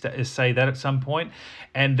clearly say that at some point.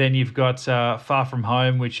 And then you've got Far From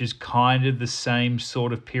Home, which is kind of the same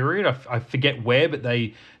sort of period. I forget where, but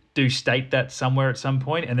they do state that somewhere at some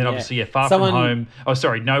point. And then obviously, From Home. Oh,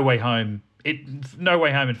 sorry, No Way Home. No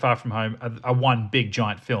Way Home and Far From Home are one big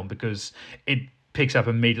giant film because it picks up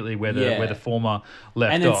immediately where the former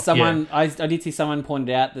left and then off. Someone, I did see someone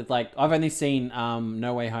pointed out that, like, I've only seen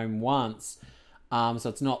No Way Home once, so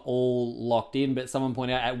it's not all locked in. But someone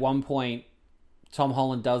pointed out at one point, Tom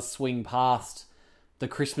Holland does swing past the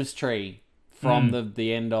Christmas tree from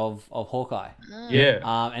the end of Hawkeye.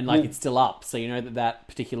 Yeah. And it's still up. So that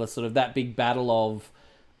particular sort of that big battle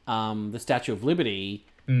of the Statue of Liberty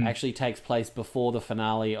actually takes place before the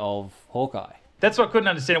finale of Hawkeye. That's what I couldn't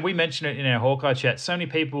understand. We mentioned it in our Hawkeye chat. So many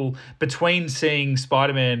people, between seeing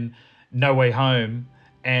Spider-Man No Way Home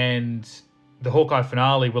and the Hawkeye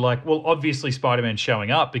finale, were like, well, obviously Spider-Man's showing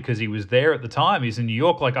up because he was there at the time. He's in New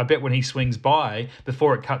York. Like, I bet when he swings by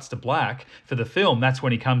before it cuts to black for the film, that's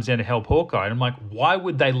when he comes down to help Hawkeye. And I'm like, why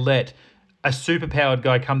would they let a superpowered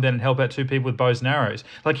guy come down and help out two people with bows and arrows?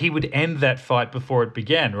 Like, he would end that fight before it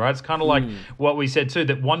began, right? It's kind of like what we said too,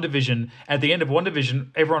 that WandaVision, at the end of WandaVision,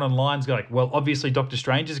 everyone online's like, well, obviously Doctor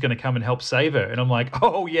Strange is going to come and help save her. And I'm like,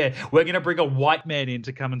 oh yeah, we're going to bring a white man in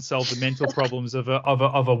to come and solve the mental problems of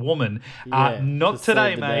a woman. Not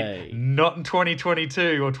today, mate. Not in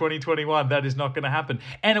 2022 or 2021. That is not going to happen.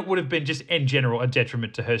 And it would have been just in general a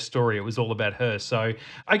detriment to her story. It was all about her. So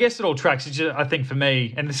I guess it all tracks. It's just, I think for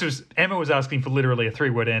me, and Emma was asking for literally a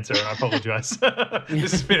 3-word answer, and I apologize.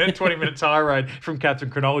 This has been a 20-minute tirade from Captain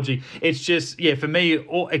Chronology. It's just, for me,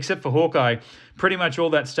 except for Hawkeye, pretty much all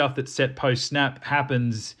that stuff that's set post-Snap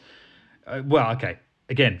happens.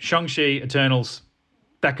 Again, Shang-Chi, Eternals,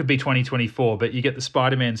 that could be 2024, but you get the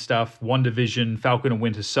Spider-Man stuff, WandaVision, Falcon and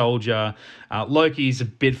Winter Soldier. Loki's a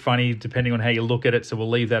bit funny depending on how you look at it, so we'll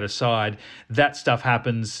leave that aside. That stuff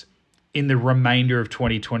happens in the remainder of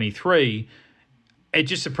 2023. It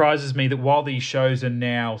just surprises me that while these shows are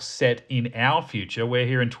now set in our future, we're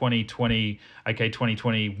here in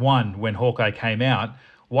 2021 when Hawkeye came out.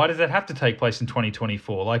 Why does that have to take place in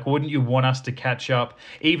 2024? Like, wouldn't you want us to catch up,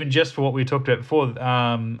 even just for what we talked about before,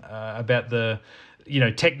 about the,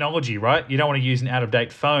 technology, right? You don't want to use an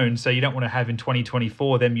out-of-date phone, so you don't want to have in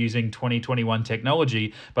 2024 them using 2021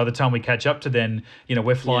 technology. By the time we catch up to then,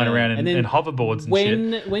 we're flying around in hoverboards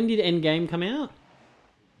and shit. When did Endgame come out?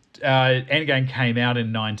 Endgame came out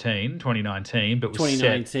in 2019, but was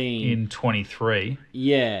set in 23.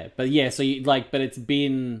 Yeah, but but it's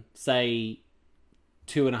been, say,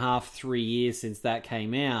 2.5-3 years since that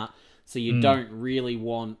came out, so you don't really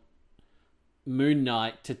want Moon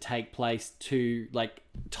Knight to take place to, like,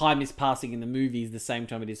 time is passing in the movies the same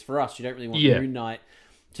time it is for us. You don't really want Moon Knight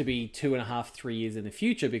to be 2.5, 3 years in the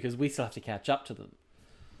future because we still have to catch up to them.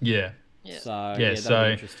 Yeah. So, that'd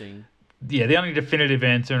be interesting. Yeah, the only definitive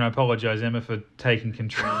answer, and I apologise, Emma, for taking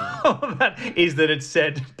control of that, is that it's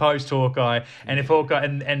set post Hawkeye. And if Hawkeye,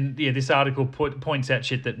 and this article points out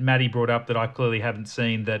shit that Maddie brought up that I clearly haven't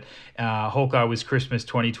seen, that Hawkeye was Christmas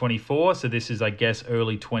 2024, so this is, I guess,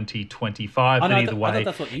 early 2025. But either way, I thought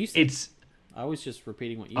that's what you said. I was just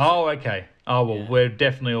repeating what you said. Oh, okay. Oh, well, we're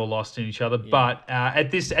definitely all lost in each other. Yeah. But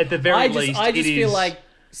at the very least, I just feel like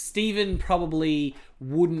Stephen probably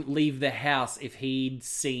wouldn't leave the house if he'd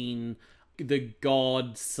seen the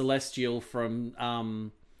god Celestial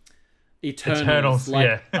from Eternals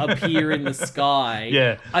appear in the sky.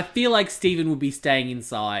 Yeah, I feel like Stephen would be staying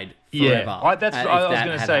inside forever. Yeah, that's what I was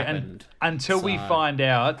going to say. And until we find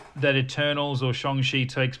out that Eternals or Shang-Chi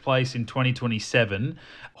takes place in 2027,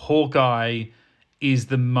 Hawkeye is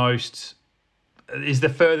the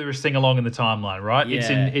furthest thing along in the timeline, right?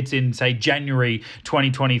 Yeah. It's in say January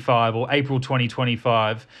 2025 or April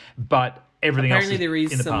 2025, but everything apparently else there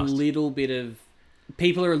is in the some past. little bit of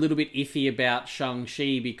people are a little bit iffy about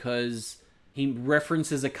Shang-Chi because he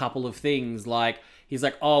references a couple of things, like he's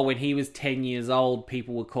like, oh, when he was 10 years old,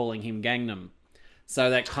 people were calling him Gangnam. So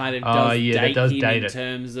that kind of does date him in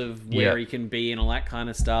terms of where he can be and all that kind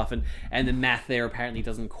of stuff. And the math there apparently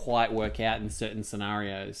doesn't quite work out in certain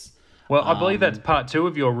scenarios. Well, I believe that's part 2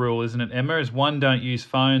 of your rule, isn't it, Emma? Is 1, don't use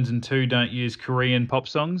phones, and 2, don't use Korean pop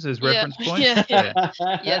songs as reference points? Yeah,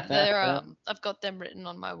 they're I've got them written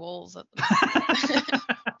on my walls at the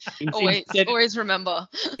always remember.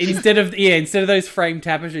 Instead of those framed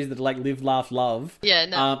tapestries that are like live, laugh, love. Yeah,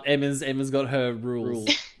 no. Emma's got her rules.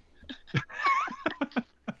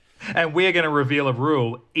 And we're going to reveal a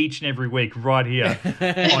rule each and every week right here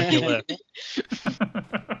on your left.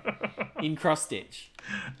 In cross stitch.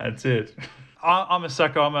 That's it. I'm a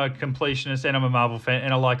sucker. I'm a completionist, and I'm a Marvel fan,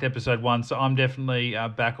 and I liked episode 1, so I'm definitely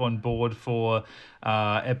back on board for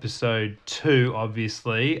episode 2.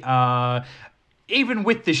 Obviously, even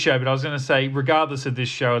with this show, but I was going to say, regardless of this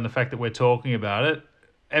show and the fact that we're talking about it,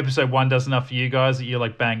 episode 1 does enough for you guys that you're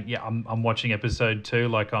like, bang, yeah, I'm watching episode 2.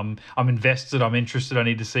 Like I'm invested. I'm interested. I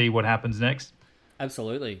need to see what happens next.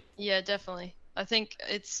 Absolutely. Yeah, definitely. I think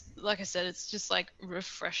it's like I said, it's just like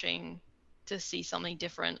refreshing to see something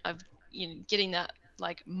different. Getting that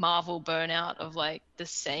like Marvel burnout of like the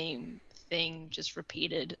same thing just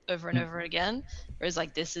repeated over and over again. Whereas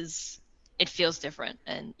like it feels different,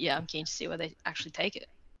 and I'm keen to see where they actually take it.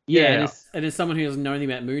 Yeah. And as someone who doesn't know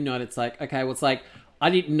anything about Moon Knight, it's like, okay, well, it's like I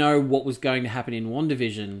didn't know what was going to happen in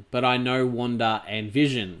WandaVision, but I know Wanda and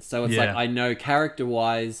Vision, so it's like I know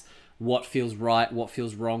character-wise what feels right, what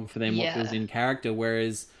feels wrong for them, what feels in character.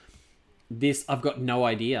 Whereas this, I've got no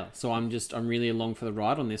idea. So I'm really along for the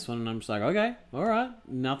ride on this one, and I'm just like, okay, all right.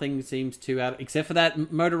 Nothing seems too except for that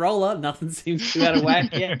Motorola, nothing seems too out of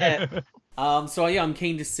whack yet. So I'm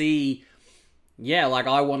keen to see. Yeah, like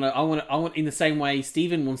I want in the same way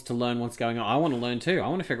Steven wants to learn what's going on. I want to learn too. I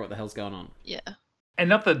want to figure out what the hell's going on. Yeah. And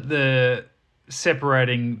not that the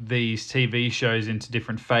separating these TV shows into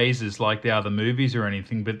different phases like they are the movies or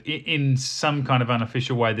anything, but in some kind of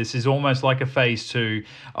unofficial way, this is almost like a phase 2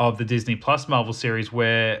 of the Disney Plus Marvel series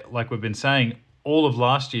where, like we've been saying, all of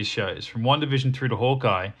last year's shows, from WandaVision through to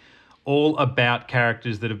Hawkeye, all about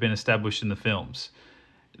characters that have been established in the films.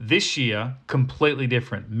 This year, completely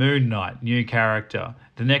different. Moon Knight, new character.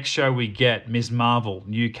 The next show we get, Ms. Marvel,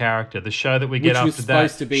 new character. The show that we get after that,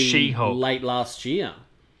 supposed to be She-Hulk. Late last year.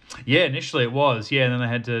 Yeah, initially it was. Yeah, and then they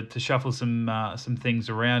had to shuffle some things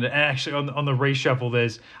around. And actually, on the reshuffle,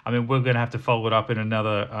 we're going to have to follow it up in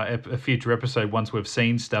another a future episode once we've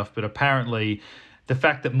seen stuff. But apparently, the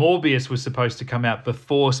fact that Morbius was supposed to come out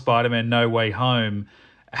before Spider-Man No Way Home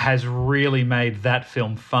has really made that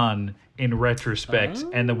film fun in retrospect,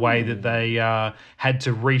 and the way that they had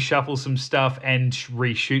to reshuffle some stuff and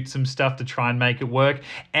reshoot some stuff to try and make it work.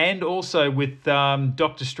 And also with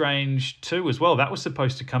Doctor Strange 2 as well. That was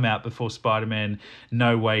supposed to come out before Spider-Man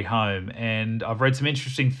No Way Home. And I've read some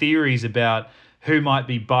interesting theories about who might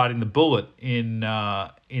be biting the bullet in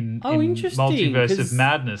Multiverse of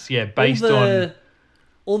Madness. Yeah, based on...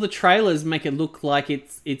 All the trailers make it look like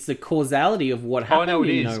it's the causality of what happened. I know it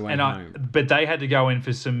in is, No Way Home. But they had to go in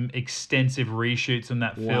for some extensive reshoots on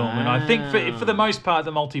that film, and I think for the most part,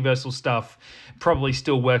 the multiversal stuff probably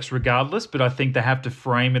still works regardless. But I think they have to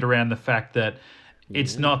frame it around the fact that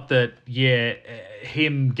It's not that,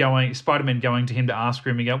 Spider-Man going to him to ask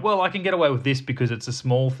him and go, well, I can get away with this because it's a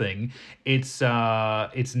small thing. It's now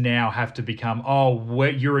have to become,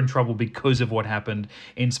 you're in trouble because of what happened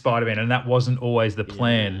in Spider-Man. And that wasn't always the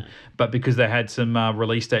plan, but because they had some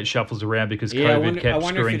release date shuffles around because COVID kept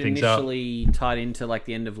screwing things up. I wonder if it initially tied into like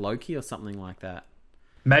the end of Loki or something like that.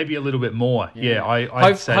 Maybe a little bit more. Yeah,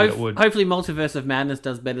 I'd say it would. Hopefully Multiverse of Madness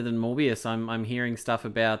does better than Morbius. I'm hearing stuff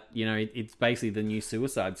about, it's basically the new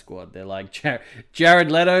Suicide Squad. They're like,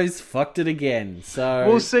 Jared Leto's fucked it again. So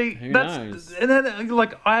we'll see. Who knows? And then,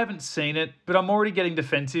 like, I haven't seen it, but I'm already getting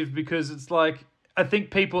defensive because it's like, I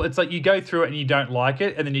think people, it's like you go through it and you don't like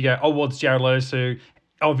it, and then you go, oh, well, it's Jared Leto, so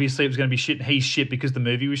obviously it was going to be shit, and he's shit because the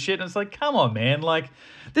movie was shit. And it's like, come on, man. Like,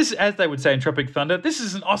 this, as they would say in Tropic Thunder, this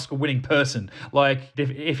is an Oscar-winning person. Like,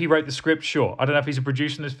 if he wrote the script, sure. I don't know if he's a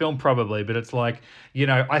producer in this film, probably. But it's like,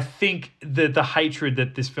 I think the hatred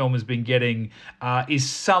that this film has been getting is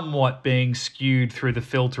somewhat being skewed through the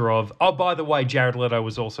filter of, oh, by the way, Jared Leto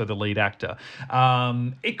was also the lead actor.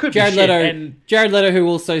 It could Jared be shit. Leto, Jared Leto, who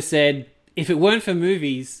also said, if it weren't for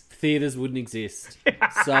movies, theaters wouldn't exist.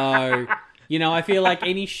 So, I feel like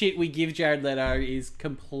any shit we give Jared Leto is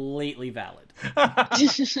completely valid.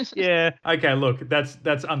 Yeah. Okay, look,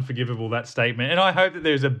 that's unforgivable, that statement. And I hope that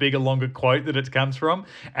there's a bigger, longer quote that it comes from,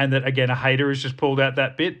 and that, again, a hater has just pulled out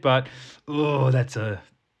that bit. But, I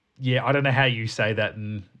don't know how you say that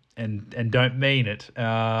and don't mean it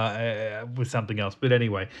with something else. But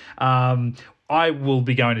anyway, I will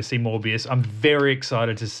be going to see Morbius. I'm very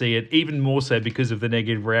excited to see it, even more so because of the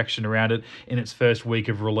negative reaction around it in its first week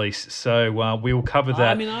of release. So we will cover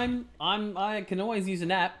that. I mean, I can always use a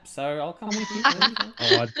nap, so I'll come with you.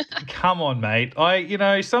 Oh, come on, mate.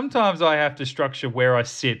 Sometimes I have to structure where I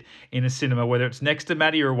sit in a cinema, whether it's next to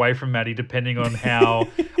Maddie or away from Maddie, depending on how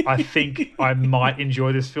I think I might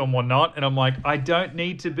enjoy this film or not. And I'm like, I don't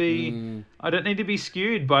need to be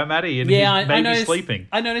skewed by Maddie and maybe sleeping.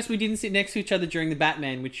 I noticed we didn't sit next to each other during the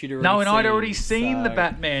Batman, which you'd already seen. No, and I'd already seen seen the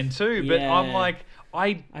Batman too, but yeah. I'm like,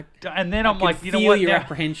 I'm like, you know feel what? your Now,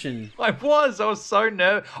 apprehension. I was so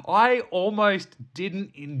nervous. I almost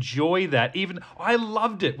didn't enjoy that. I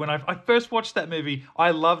loved it when I first watched that movie.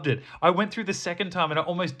 I loved it. I went through the second time and I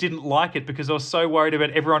almost didn't like it because I was so worried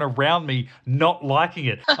about everyone around me not liking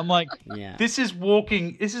it. I'm like, This is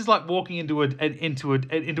like walking into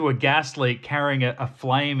a gas leak, carrying a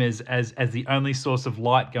flame as the only source of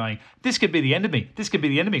light, going, this could be the end of me. This could be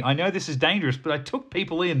the end of me. I know this is dangerous, but I took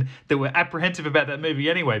people in that were apprehensive about that movie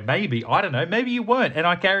anyway. Maybe, I don't know, maybe you weren't, and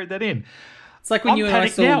I carried that in. It's like when you and I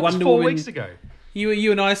saw Wonder Woman 4 weeks ago.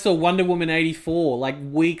 You and I saw Wonder Woman 84 like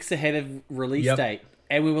weeks ahead of release date,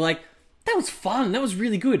 and we were like, that was fun, that was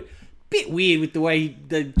really good. Bit weird with the way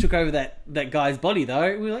they took over that guy's body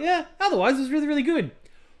though. We were like, yeah, otherwise it was really, really good.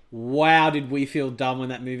 Wow, did we feel dumb when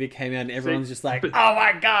that movie came out and everyone's just like, oh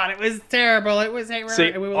my god, it was terrible, it was terrible. See,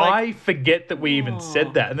 and we were like, I forget that we even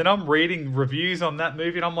said that, and then I'm reading reviews on that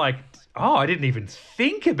movie and I'm like, I didn't even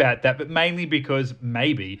think about that, but mainly because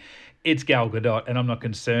maybe it's Gal Gadot and I'm not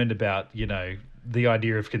concerned about, the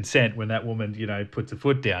idea of consent when that woman, puts a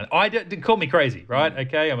foot down. Call me crazy, right?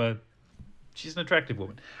 Okay, she's an attractive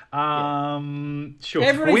woman. Sure.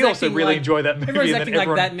 Everybody's we also really like, enjoy that movie. Everyone's acting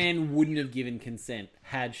like that man wouldn't have given consent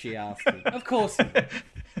had she asked him. Of course.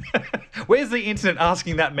 Where's the internet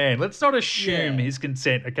asking that man? Let's not assume his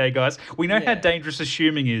consent, okay, guys? We know how dangerous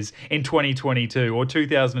assuming is in 2022 or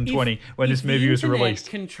 2020 when this movie was released.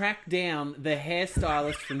 If the internet can track down the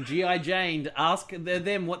hairstylist from G.I. Jane to ask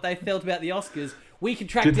them what they felt about the Oscars, we can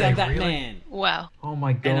track down that man. Wow. Oh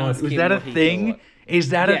my god. Was that a thing? Is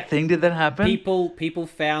that a thing? Did that happen? People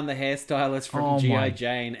found the hairstylist from G.I.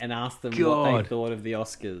 Jane and asked them what they thought of the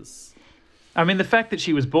Oscars. I mean, the fact that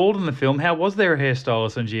she was bald in the film, how was there a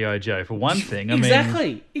hairstylist on G.I. Joe, for one thing?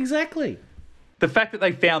 Exactly. The fact that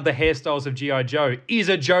they found the hairstyles of G.I. Joe is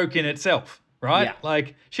a joke in itself, right? Yeah.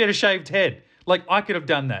 Like, she had a shaved head. Like, I could have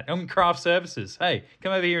done that. I'm in craft services. Hey,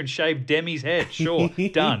 come over here and shave Demi's head. Sure,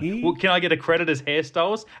 done. Well, can I get a credit as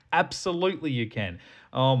hairstylist? Absolutely you can.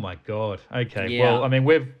 Oh, my God. Okay, well, I mean,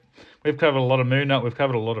 we've covered a lot of Moon Knight. We've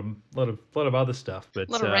covered a lot of other stuff, but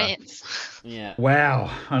a lot of rants. Yeah. Wow,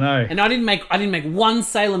 I know. And I didn't make one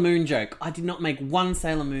Sailor Moon joke. I did not make one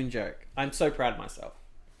Sailor Moon joke. I'm so proud of myself.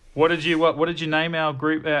 What did you name our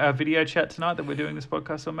group, our video chat tonight that we're doing this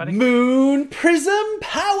podcast on, Matty? Moon Prism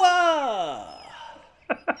Power.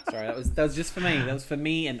 Sorry, that was just for me. That was for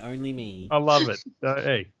me and only me. I love it.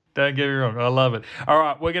 Hey, Don't get me wrong. I love it. All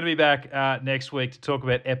right, we're going to be back next week to talk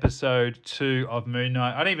about episode 2 of Moon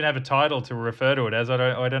Knight. I don't even have a title to refer to it as. I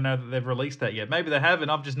don't know that they've released that yet. Maybe they have,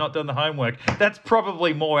 and I've just not done the homework. That's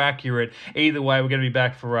probably more accurate. Either way, we're going to be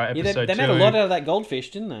back for episode 2. They made a lot out of that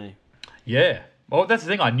goldfish, didn't they? Yeah. Well, that's the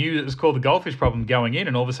thing. I knew it was called the goldfish problem going in,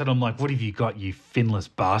 and all of a sudden I'm like, what have you got, you finless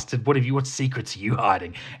bastard? What secrets are you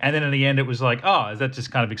hiding? And then in the end it was like, oh, that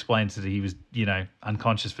just kind of explains that he was,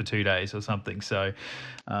 unconscious for 2 days or something. So,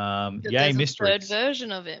 yay, mystery. Third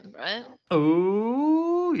version of him, right?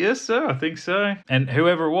 Oh, yes, sir. I think so. And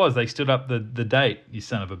whoever it was, they stood up the date, you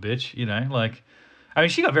son of a bitch,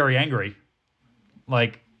 she got very angry.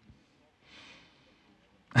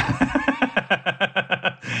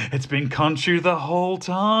 It's been Khonshu the whole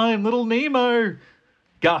time, little Nemo.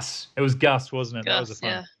 Gus. It was Gus, wasn't it? Gus, that was a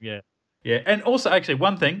fun. Yeah. And also, actually,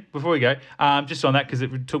 one thing before we go, just on that, because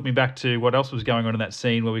it took me back to what else was going on in that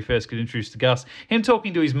scene where we first get introduced to Gus. Him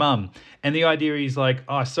talking to his mum, and the idea he's like,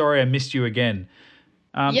 oh, sorry, I missed you again.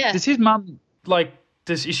 Does his mum,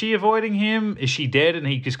 is she avoiding him? Is she dead and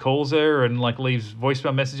he just calls her and leaves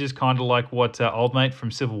voicemail messages, kind of like what Old Mate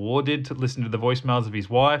from Civil War did, to listen to the voicemails of his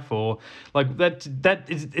wife? Or that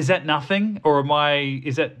is that nothing? Or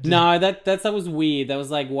is that... No, that was weird. That was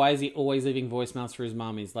why is he always leaving voicemails for his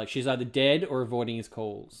mum? He's she's either dead or avoiding his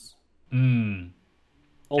calls.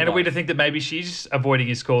 And are we to think that maybe she's avoiding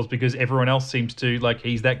his calls because everyone else seems to,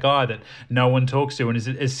 he's that guy that no one talks to? And is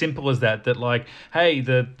it as simple as that, hey,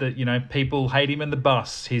 the people hate him in the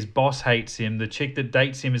bus. His boss hates him. The chick that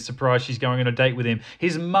dates him is surprised she's going on a date with him.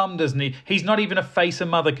 His mum doesn't... He's not even a face a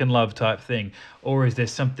mother can love type thing. Or is there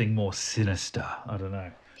something more sinister? I don't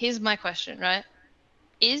know. Here's my question, right?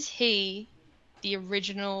 Is he the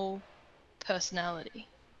original personality?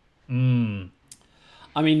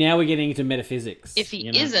 I mean, now we're getting into metaphysics. If he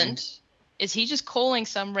isn't, is he just calling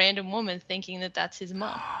some random woman thinking that that's his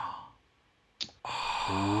mum?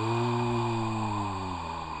 Oh,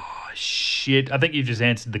 shit. I think you just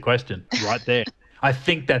answered the question right there. I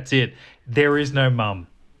think that's it. There is no mum.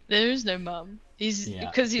 There is no mum.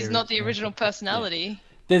 Because he's not the original personality.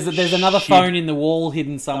 Yeah. There's another phone in the wall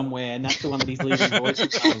hidden somewhere, and that's the one that he's leaving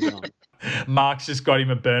voicemails on. Mark's just got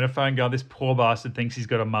him a burner phone going, this poor bastard thinks he's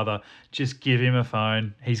got a mother. Just give him a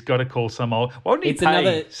phone. He's got to call some old... Why wouldn't he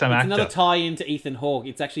pay some actor? It's another tie-in to Ethan Hawke.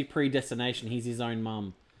 It's actually Predestination. He's his own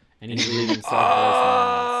mum. And he's leaving himself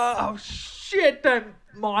voicemails. Oh, shit. Don't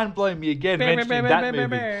mind blow me again mentioning that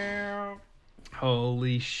movie.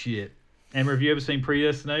 Holy shit. Emma, have you ever seen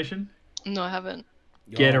Predestination? No, I haven't.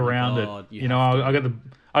 Get around it.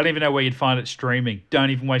 I don't even know where you'd find it streaming. Don't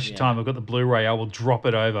even waste your time. I've got the Blu-ray. I will drop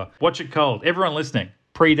it over. Watch it cold. Everyone listening.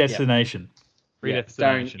 Predestination.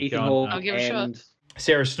 Predestination. Ethan Hawke. I'll give it a shot.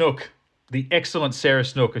 Sarah Snook. The excellent Sarah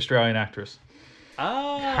Snook, Australian actress.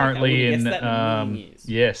 Currently in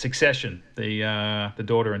Succession. The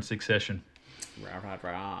daughter in Succession.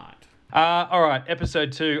 Right. All right,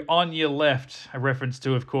 episode 2, On Your Left, a reference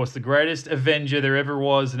to, of course, the greatest Avenger there ever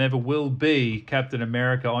was and ever will be, Captain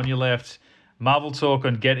America. On Your Left, Marvel Talk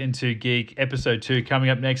on Get Into Geek, episode 2, coming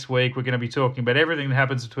up next week. We're going to be talking about everything that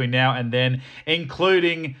happens between now and then,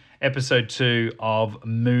 including episode 2 of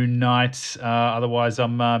Moon Knight. Otherwise,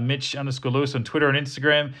 I'm Mitch_Lewis on Twitter and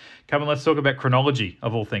Instagram. Come on, let's talk about chronology,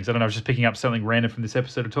 of all things. I don't know, I was just picking up something random from this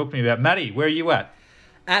episode to talk to me about. Maddie, where are you at?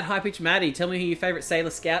 At High Pitch Maddie, tell me who your favourite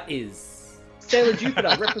Sailor Scout is. Sailor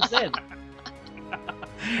Jupiter, represent.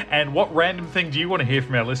 And what random thing do you want to hear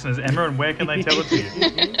from our listeners, Emma, and where can they tell it to you?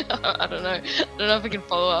 I don't know. I don't know if I can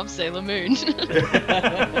follow up Sailor Moon. Get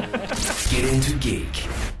Into Geek.